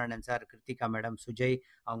 சத்யநாராயணன் சார், கிருத்திகா மேடம், சுஜய்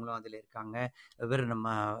அவங்களும் அதில் இருக்காங்க. இவர்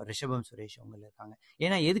நம்ம ரிஷபம் சுரேஷ் அவங்களும் இருக்காங்க.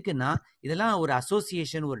 ஏன்னா எதுக்குன்னா, இதெல்லாம் ஒரு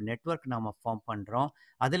அசோசியேஷன், ஒரு நெட்வொர்க் நாம் ஃபார்ம் பண்ணுறோம்.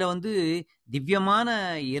 அதில் வந்து திவ்யமான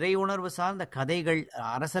இறை உணர்வு சார்ந்த கதைகள்,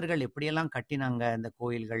 அரசர்கள் எப்படியெல்லாம் கட்டினாங்க இந்த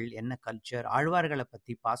கோயில்கள், என்ன கல்ச்சர், ஆழ்வார்களை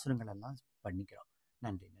பற்றி பாசுரங்கள் எல்லாம் பண்ணிக்கிறோம்.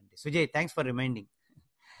 நன்றி. Sujay, thanks for reminding.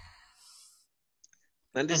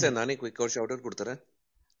 நன்றி சார். நானே குயிக் ஒரு ஷவுட் அவுட் கொடுத்துறேன்.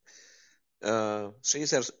 ஸ்ரீ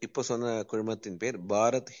சார் இப்போ சொன்ன குழுமத்தின் பேர்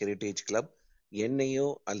பாரத் ஹெரிட்டேஜ் கிளப். என்னையோ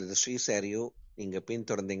அல்லது ஸ்ரீ சாரியோ நீங்க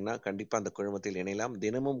பின்தொடர்ந்தீங்கன்னா கண்டிப்பா அந்த குழுமத்தில் இணையலாம்.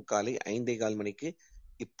 தினமும் காலை 5:15 மணிக்கு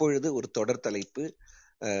இப்பொழுது ஒரு தொடர் தலைப்பு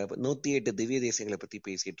 108 திவ்ய தேசங்களை பத்தி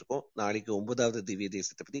பேசிட்டு இருக்கோம். நாளைக்கு 9வது திவ்ய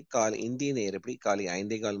தேசத்தை பத்தி இந்திய நேரப்படி காலை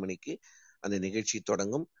 5:15 மணிக்கு அந்த நிகழ்ச்சி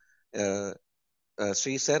தொடங்கும்.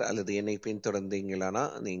 ஸ்ரீ சார் அல்லது என்னை பின்தொடர்ந்தீங்களானா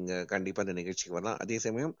நீங்க கண்டிப்பா அந்த நிகழ்ச்சிக்கு வரலாம். அதே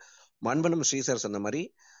சமயம் மண்மனம் ஸ்ரீ சார் சொன்ன மாதிரி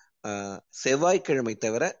செவ்வாய்க்கிழமை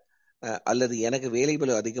தவிர அல்லது எனக்கு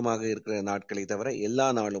வேலைபளு அதிகமாக இருக்கிற நாட்களை தவிர எல்லா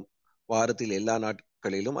நாளும், வாரத்தில் எல்லா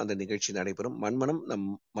நாட்களிலும் அந்த நிகழ்ச்சி நடைபெறும். மண்மனம் நம்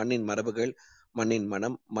மண்ணின் மரபுகள், மண்ணின்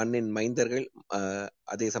மனம், மண்ணின் மைந்தர்கள்,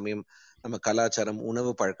 அதே சமயம் நம்ம கலாச்சாரம்,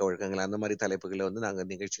 உணவு பழக்க வழக்கங்கள், அந்த மாதிரி தலைப்புகளை வந்து நாங்க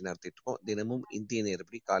நிகழ்ச்சி நடத்திட்டு இருக்கோம். தினமும் இந்திய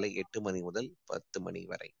நேரப்படி காலை 8 மணி முதல் 10 மணி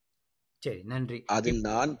வரை. சரி, நன்றி. அதில்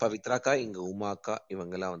நான் பவித்ராக்கா, இங்க உமாக்கா,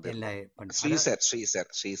 இவங்கெல்லாம் வந்து ஸ்ரீசர்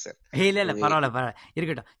இல்ல பரவாயில்ல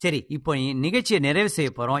இருக்கட்டும். சரி, இப்போ நிகழ்ச்சியை நிறைவு செய்ய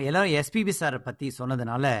போறோம். எல்லாரும் எஸ்பிபி சாரை பத்தி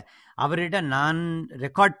சொன்னதுனால அவர்கிட்ட நான்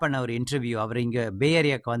ரெக்கார்ட் பண்ண ஒரு இன்டர்வியூ, அவர் இங்க பே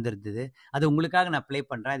ஏரியாவுக்கு வந்திருந்தது, அது உங்களுக்காக நான் பிளே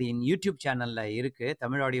பண்றேன். அது என் யூடியூப் சேனல்ல இருக்கு,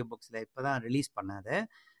 தமிழ் ஆடியோ புக்ஸ்ல இப்பதான் ரிலீஸ் பண்ணாது.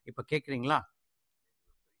 இப்ப கேக்குறீங்களா?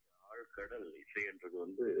 ஆழ்கடல் இசைன்றது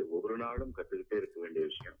வந்து ஒவ்வொரு நாளும் கத்துக்கிட்டே இருக்க வேண்டிய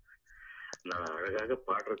விஷயம். நான் அழகாக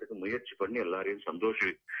பாடுறதுக்கு முயற்சி பண்ணி எல்லாரையும்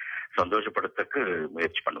சந்தோஷப்படுத்தக்கு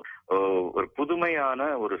முயற்சி பண்ணுவேன். ஒரு புதுமையான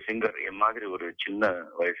ஒரு சிங்கர் என் மாதிரி ஒரு சின்ன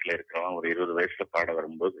வயசுல இருக்கிறவன் ஒரு 20 வயசுல பாட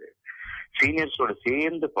வரும்போது சீனியர்ஸோட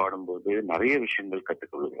சேர்ந்து பாடும்போது நிறைய விஷயங்கள்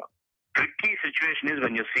கத்துக்கொள்ளலாம். Tricky situation is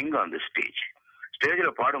when you sing on the stage. ஸ்டேஜ்ல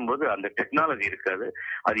பாடும்போது அந்த டெக்னாலஜி இருக்காது.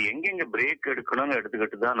 அது எங்கெங்க பிரேக் எடுக்கணும்னு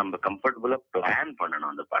எடுத்துக்கிட்டு தான் நம்ம கம்ஃபர்டபுளா பிளான்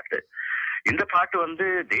பண்ணணும் அந்த பாட்டு. இந்த பாட்டு வந்து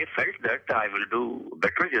they felt that I will do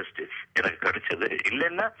better justice எனக்கு கிடைச்சது.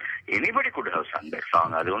 இல்லைன்னா anybody could have sung that song.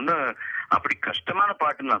 அது ஒண்ணு அப்படி கஷ்டமான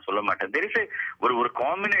பாட்டுன்னு நான் சொல்ல மாட்டேன். there is ஒரு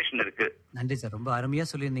காம்பினேஷன் இருக்கு. நன்றி சார், ரொம்ப அருமையா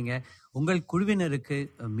சொல்லியிருந்தீங்க. உங்கள் குழுவினருக்கு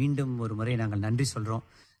மீண்டும் ஒரு முறை நாங்கள் நன்றி சொல்றோம்.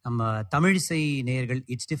 நம்ம தமிழிசை நேயர்கள்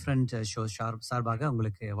இட்ஸ் டிஃபரண்ட் ஷோ சார்பாக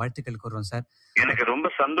உங்களுக்கு வாழ்த்துக்கள் கூறுறோம் சார். எனக்கு ரொம்ப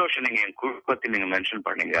சந்தோஷம் நீங்க என் குழு பத்தி நீங்க மென்ஷன்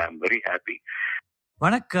பண்ணீங்க. ஐ அம் வெரி ஹாப்பி.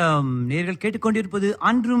 வணக்கம், நேயர்கள் கேட்டுக்கொண்டிருப்பது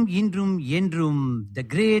அன்றும் இன்றும் என்றும் தி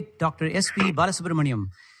great doctor SP Balasubramaniam.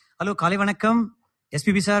 Hello, காலை வணக்கம்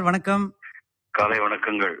எஸ்பிபி சார். வணக்கம். காலை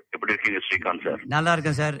வணக்கங்கள். எப்படி இருக்கீங்க ஸ்ரீகாந்த் சார்? நல்லா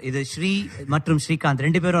இருக்கேன் சார். இது ஸ்ரீ மற்றும் ஸ்ரீகாந்த்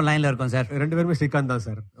 2 பேரும் லைன்ல இருக்கோம் சார். 2 பேருமே ஸ்ரீகாந்த் தான்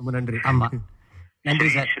சார். ரொம்ப நன்றி. ஆமா, நன்றி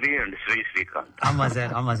சார். ஸ்ரீ அண்ட் ஸ்ரீகாந்த். ஆமா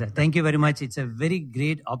சார், ஆமா sir. Thank you very much. It's a very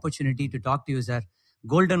great opportunity to talk to you sir.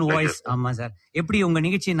 Golden voice. ஆமா சார். எப்படி உங்க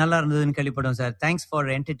நிகழ்ச்சி நல்லா இருந்ததுன்னு கேள்விப்படும் sir. Thanks for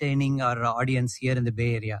entertaining our audience here in the pay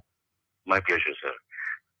area. My pleasure sir.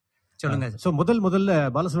 சொல்லுங்க. So முதல்ல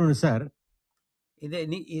Balasubramaniam sir, இது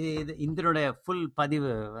இதனுடைய ஃபுல் பதிவு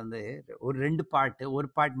வந்து ஒரு 2 பார்ட், ஒரு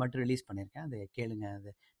பார்ட் மட்டும் ரிலீஸ் பண்ணியிருக்கேன். அதை கேளுங்க. அது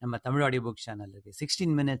நம்ம தமிழ் ஆடியோ புக் சேனல் இருக்கு.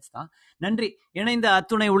 16 மினிட்ஸ் தான். நன்றி. இணைந்த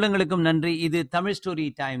அத்துணை உள்ளங்களுக்கும் நன்றி. இது Tamil story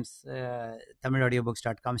times,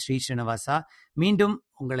 tamilaudiobooks.com, Sri Srinivasa. மீண்டும்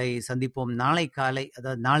உங்களை சந்திப்போம் நாளை காலை,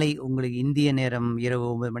 அதாவது நாளை உங்களுக்கு இந்திய நேரம் இரவு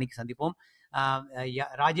 9 மணிக்கு சந்திப்போம்.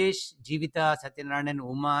 ராஜேஷ், ஜீவிதா, சத்யநாராயணன்,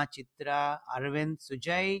 உமா, சித்ரா, அரவிந்த்,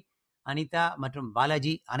 சுஜய், அனிதா மற்றும்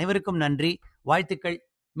பாலாஜி அனைவருக்கும் நன்றி, வாழ்த்துக்கள்.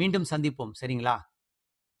 மீண்டும் சந்திப்போம். சரிங்களா?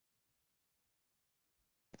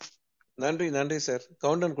 நன்றி சார்.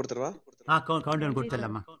 கவுண்டவுன் கொடுத்துருவா? கவுண்டவுன்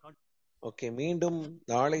கொடுத்துடலாமா? ஓகே. மீண்டும்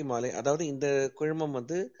நாளை மாலை, அதாவது இந்த குழுமம்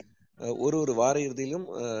வந்து ஒரு வார இறுதியிலும்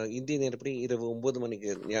இந்திய நேரப்படி இரவு 9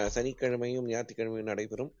 மணிக்கு சனிக்கிழமையும் ஞாயிற்றுக்கிழமையும்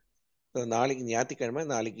நடைபெறும். நாளைக்கு ஞாயிற்றுக்கிழமை,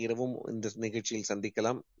 நாளைக்கு இரவும் இந்த நிகழ்ச்சியில்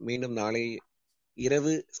சந்திக்கலாம். மீண்டும் நாளை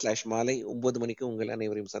இரவு /மாலை 9 மணிக்கு உங்கள்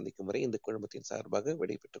அனைவரையும் சந்திக்கும் வரை இந்த குழுமத்தின் சார்பாக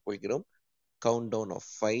விடைபெற்றுக் கொள்கிறோம். Countdown of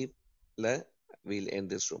 5ல we'll end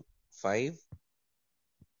this room. 5,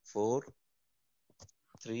 4,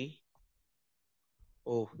 3.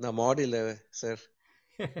 நான் மாடியில் சார்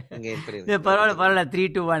நீங்க என் பண்ணிருங்க. பரவாயில்ல. 3,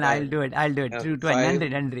 2, 1. I'll do it. 3, 2,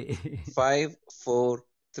 1. நன்றி. 5, 4,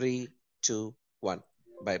 3, 2, 1.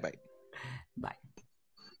 Bye.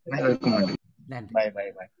 நன்றி. நன்றி.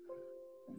 Bye.